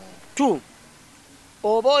kituufu 2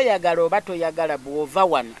 oba oyagala oba toyagala bw'ova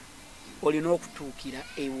wano olina okutuukira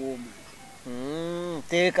ew'omuntu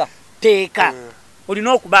teeka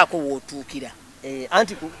olina okubaako w'otuukira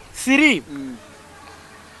anti 3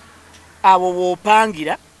 abo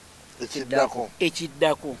bw'opangira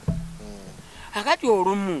ekiddako akati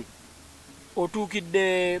olumu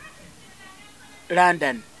otuukidde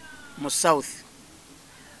London mu South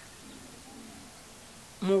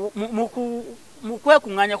mu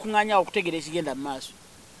kwekuŋŋaanya okutegera ekigenda mu maaso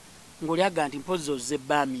ng'olyaga nti mpozi ozze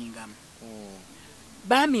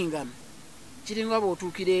Birmingham kiringa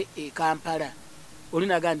bw'otuukire e Kampala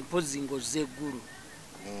olinaga nti mpozi ng'ozze eggulu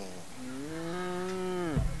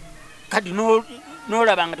kati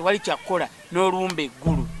n'olaba nga tewali kyakkola n'olumba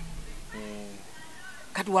eggulu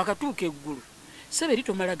kati wakatuuka eggulu sebe eri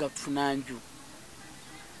tomala gafuna nju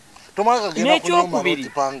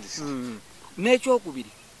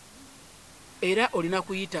n'ekyokubiri era olina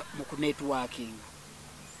kuyita mu kunetworking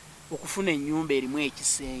okufuna ennyumba erimu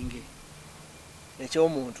ekisenge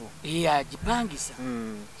ekyomuntu agipangisa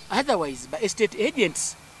otherwise ba estate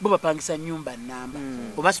agents bo bapangisa nyumba namba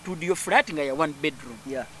oba studio flat nga ya 1 bedroom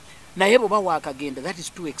naye bwoba waakagenda that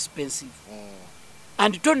is too expensive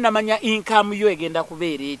and tonnamanya income yo egenda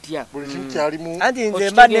kubeera etya anti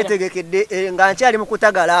nze mba netegekedde nga nkyali mu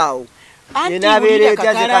kutagala awo enabeera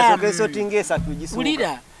etya ze kasooka esootinga esatu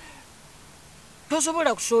gisuulira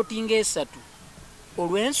tosobola kusootinga esatu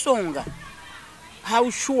olw'ensonga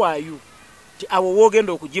how sure are you ti awo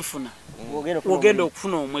woogenda okugifuna wogenda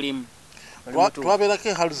okufuna omulimu twabeerako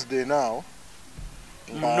e Halsday naawo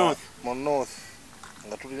mu north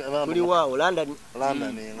nga tuli waawo London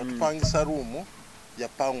nga tupangisa ruumu ya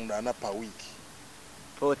pound 4 per week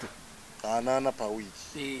 4 per week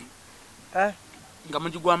nga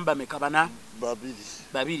mugigwamu bameka bana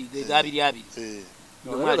babiri abiri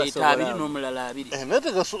nomwaleeta abiri n'omulala abiri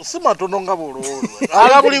netega si matono nga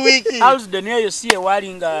bolowooza buli wiiki Halsday eyo si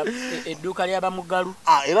ewaali nga edduuka ly'abamugalu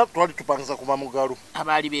era twali tupangisa ku bamugalu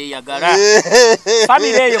abaali beeyagala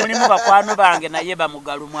famire eyo mulimu bakwano bange naye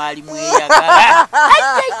bamugalu mwali mweyagala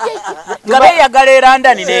nga beeyagala e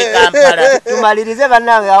London ne Kampala tumalirize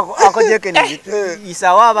bannange ako Jenkinz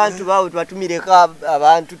isawo abantu bawe tubatumireko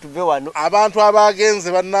abantu tuve wano abantu abagenze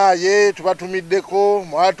bannaaye tubatumiddeko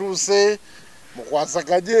mwatuuse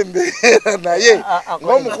mukwasaganye embeera naye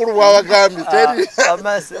ng'omukulu bw'abagambye teri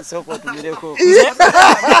soko tumireko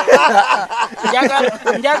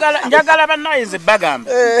njagala bannaye nze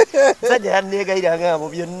bagamba sajja yanneegayiranga mu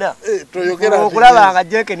byonna toyogera okulaba nga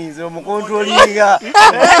Jenkinz omukontrolinga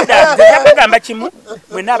bagamba kimu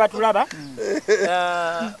mwenna abatulaba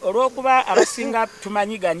olw'okuba abasinga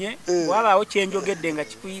tumanyiganye bwabaawo kyenjogedde nga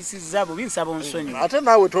kikuyisizza bubi nsaba onsonyi ate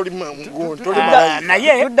naawe toli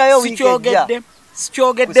naye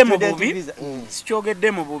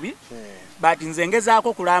sikyogedde mu bubi but nze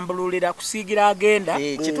ngezaako kulambululira kusiigira agenda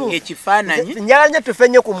ekifaananyi njagala nnyo tufe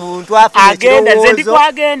nnyo ku muntu agenda nze ndi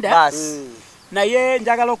kwagenda naye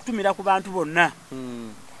njagala okutumira ku bantu bonna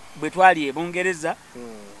bwe twali e Bungereza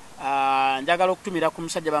njagala okutumira ku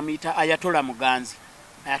musajja bamuyita Ayatola Muganzi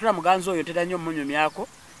oyo ntera nnyo munyumyako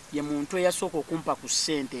ye muntu eyasooka okumpa ku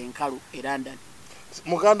ssente enkalu e London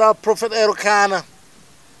muganda Prophet Elkana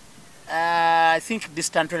I think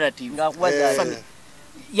distant relative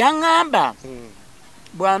yaŋŋamba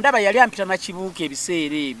bwandaba yali ampita na kibuuka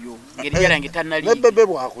ebiseera ebyo ngeri yalange bebe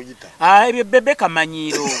bwakuyita ebyo bebe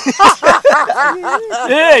kamanyiiro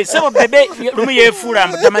sebo bebe lumu yeefuula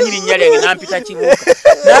mbu tamanyi linnya lyange nampita kibuuka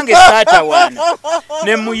nange saatawaana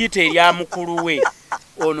ne muyita erya mukulu we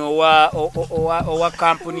ono owa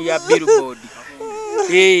kampuni ya Billboard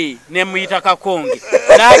ne muyita Kakonge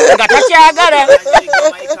nga takyagala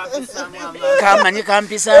kamanyi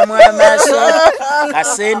kampisaamu amaaso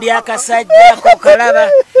kasendi akasajja kokalaba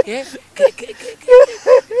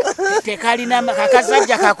tekalina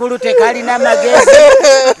kakasajja kakulu tekalina magezi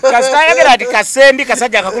kasitayagala ati kasendi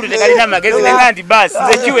kasajja kakulu tekalina magezi nenga nti basi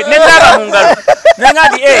nze kiwe nenaaba mu ngalo nenga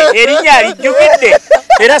nti erinnya alijjukidde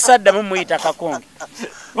era saddamu muyita Kakonge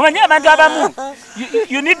omanyi abantu abamu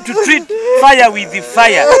you need to treat fire with the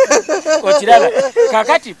fire okiraba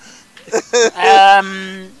kakati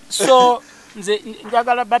so nze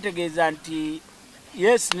njagala bategeeza nti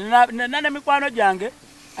yes nana mikwano gyange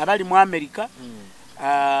abali mu America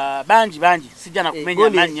bangi sijja na kumenya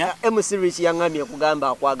mannya MC Rich yangamye kugamba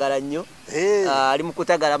akwagala nnyo ali mu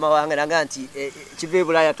kutagala mawanga nanga nti kiva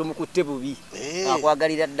Ebulaya tumukutte bubi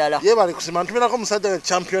akwagalira ddala ye bali kusima ntumirako musajja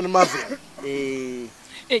Champion Marvin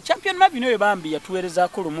Champion Marvin oyo bambi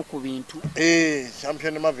yatuweerezaako lumu ku bintu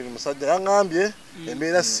Champion Marvin musajja yangambye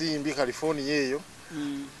embeera simbi California eyo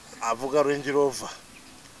avuga Range Rover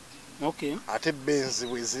Okay. ate benzi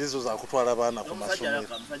bwezirizo za kutwala abaana ku masomero.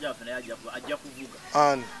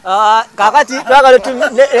 Kakati twagala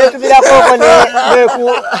tumirako ne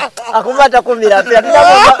akumata kumira pia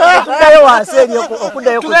tudayo wansi eriyo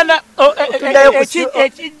okudayo tugenda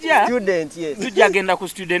ekijja student yes tujja genda ku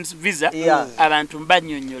students visa abantu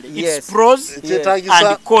mbanyonyole its pros and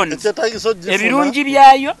Ekyetaagisa cons ogifuna. ebirungi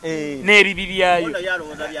byayo n'ebibi byayo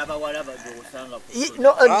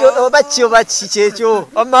no oba kyo kyekyo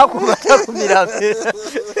amakumata kumira